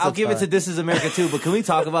know. to me, I'll it's give it to fine. This Is America too. But can we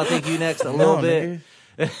talk about Thank You Next a little bit?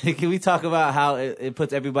 Nigga. Can we talk about how it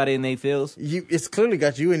puts everybody in their feels? It's clearly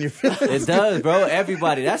got you in your feelings. It does, bro.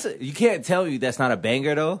 Everybody. You can't tell me that's not a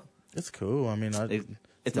banger though. It's cool. I mean,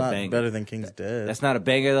 It's not a banger. better than King's Dead. That's not a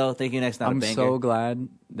banger though. Thank You Next not a I'm banger. so glad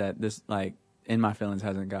that this, like, In My Feelings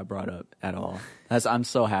hasn't got brought up at all. I'm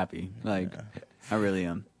so happy. Like, I really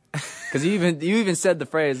am. Because you even said the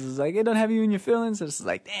phrase, it's like, it don't have you in your feelings. It's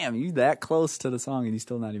like, damn, you that close to the song and you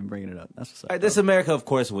still not even bringing it up. That's what's up. All right, This America, of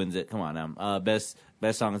course, wins it. Come on now. Best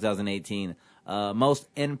song of 2018.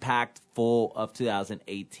 Most impactful of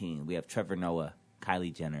 2018. We have Trevor Noah,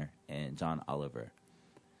 Kylie Jenner, and John Oliver.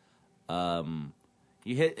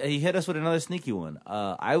 He hit us with another sneaky one.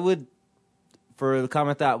 I would, for the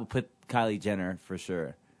CommonThought, would put Kylie Jenner for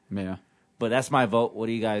sure. Yeah. But that's my vote. What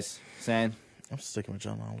are you guys saying? I'm sticking with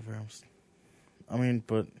John Oliver.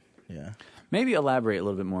 But yeah, Maybe elaborate a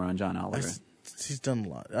little bit more on John Oliver. He's done a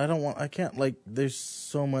lot. I can't, like, there's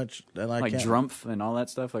so much that I Like can't. Drumpf and all that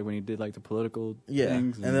stuff, like when he did like the political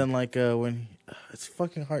things. And then like when it's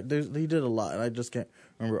fucking hard. He did a lot, and I just can't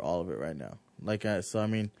remember all of it right now. Like, so I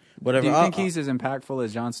mean, whatever. Do you think he's as impactful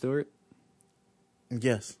as Jon Stewart?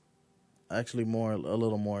 Yes, actually, a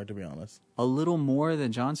little more, to be honest. A little more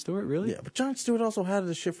than Jon Stewart, really? Yeah, but Jon Stewart also had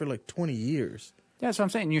this shit for like 20 years. Yeah, that's what I'm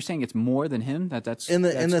saying. You're saying it's more than him? That's In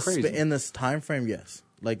crazy. in this time frame, yes.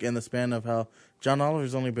 Like in the span of how John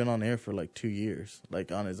Oliver's only been on air for like 2 years,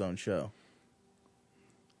 like on his own show.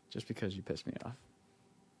 Just because you pissed me off.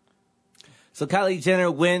 So Kylie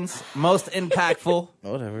Jenner wins most impactful.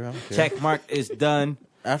 Whatever. I don't care. Check mark is done.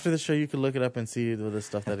 After the show, you could look it up and see the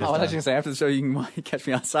stuff that is. I was done. actually gonna say after the show you can catch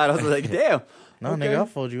me outside. I was like, damn. No, okay. nigga, I'll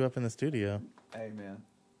fold you up in the studio. Hey man,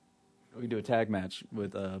 we can do a tag match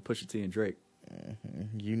with Pusha T and Drake.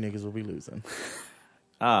 You niggas will be losing.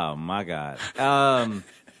 Oh my God.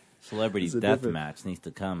 Celebrity It's a death different- match needs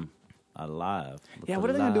to come alive. Yeah, what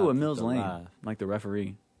are they gonna do with Mills Lane? Like the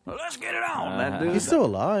referee. Well, let's get it on, that dude. He's still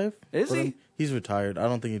alive. Is But, he? He's retired. I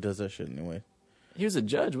don't think he does that shit anyway. He was a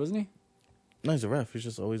judge, wasn't he? No, he's a ref. He's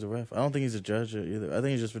just always a ref. I don't think he's a judge either. I think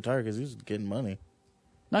he's just retired because he was getting money.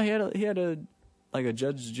 No, he had a like a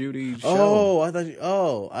Judge Judy show. Oh, I thought you.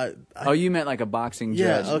 Oh, You meant like a boxing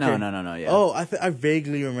yeah. judge? Okay. No. Yeah. Oh, I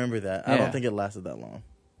vaguely remember that. I Yeah. don't think it lasted that long.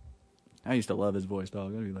 I used to love his voice,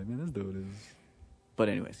 dog. I'd be like, man, this dude is. But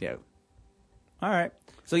anyways, yeah. All right.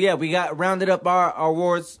 So yeah, we got rounded up our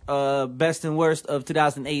awards, best and worst of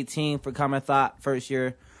 2018 for CommonThought first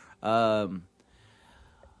year. What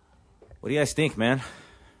do you guys think, man?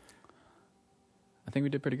 I think we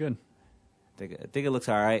did pretty good. I think it looks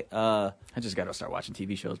all right. I just got to start watching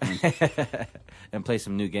TV shows, man. And play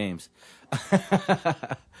some new games.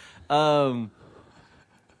 So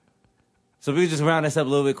we can just round this up a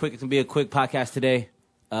little bit quick. It can be a quick podcast today.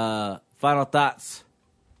 Final thoughts.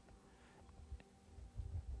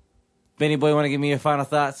 Benny Boy, want to give me your final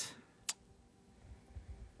thoughts?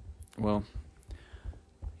 Well,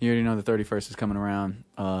 you already know the 31st is coming around.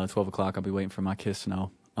 12 o'clock, I'll be waiting for my Kiss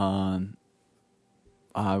Snow.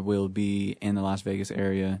 I will be in the Las Vegas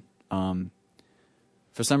area.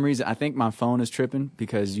 For some reason, I think my phone is tripping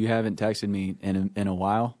because you haven't texted me in a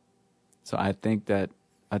while. So I think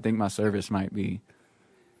my service might be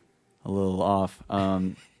a little off.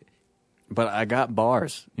 But I got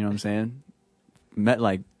bars, you know what I'm saying?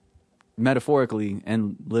 Metaphorically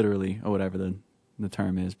and literally, or whatever the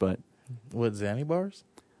term is, but What, Zanny bars?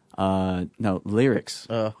 no, lyrics.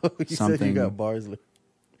 Oh, you said you Something. got bars.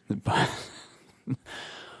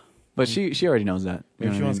 But she already knows that. You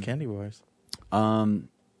Maybe know she what I wants mean? candy bars.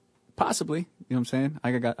 Possibly. You know what I'm saying?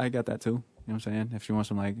 I got that too. You know what I'm saying? If she wants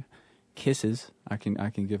some like kisses, I can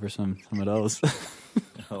give her some of those.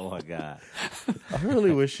 Oh my God. I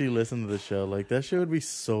really wish she listened to the show. Like, that shit would be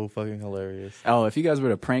so fucking hilarious. Oh, if you guys were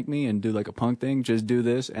to prank me and do like a punk thing, just do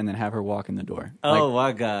this and then have her walk in the door. Oh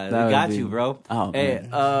Like, my God. that We got would be- you, bro. Oh, Hey, man.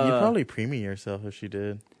 You'd probably preemie yourself if she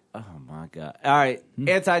did. Oh my God. All right.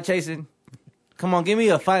 Anti-chasing. Come on, give me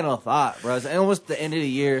a final thought, bro. It's almost the end of the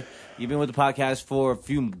year. You've been with the podcast for a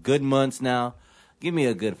few good months now. Give me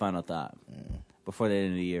a good final thought before the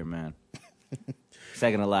end of the year, man.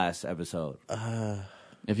 Second to last episode.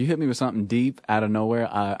 If you hit me with something deep out of nowhere,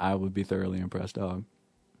 I would be thoroughly impressed, dog.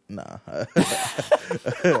 Nah. I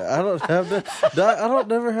don't have that. I don't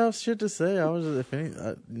never have shit to say. I was just, if any,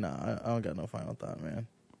 I don't got no final thought, man.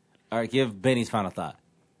 All right, give Benny's final thought.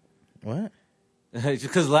 What? Just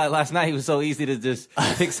because last night he was so easy to just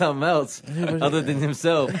pick something else other than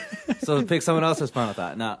himself. So pick someone else's final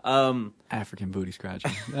thought. Now, African booty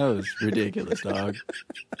scratching. That was ridiculous, dog.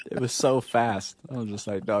 It was so fast. I was just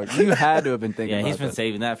like, dog, you had to have been thinking yeah, about he's been that.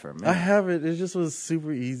 saving that for a minute. I haven't. It just was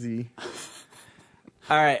super easy.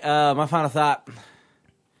 All right, my final thought.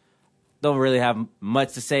 Don't really have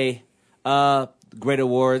much to say. Great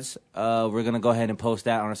awards. We're gonna go ahead and post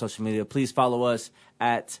that on our social media. Please follow us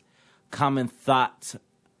at CommonThought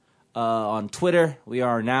on Twitter. We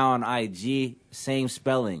are now on IG. Same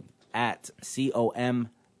spelling at COMN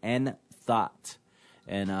Thought.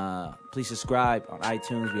 And please subscribe on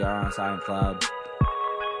iTunes. We are on SoundCloud.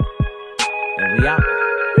 And we out.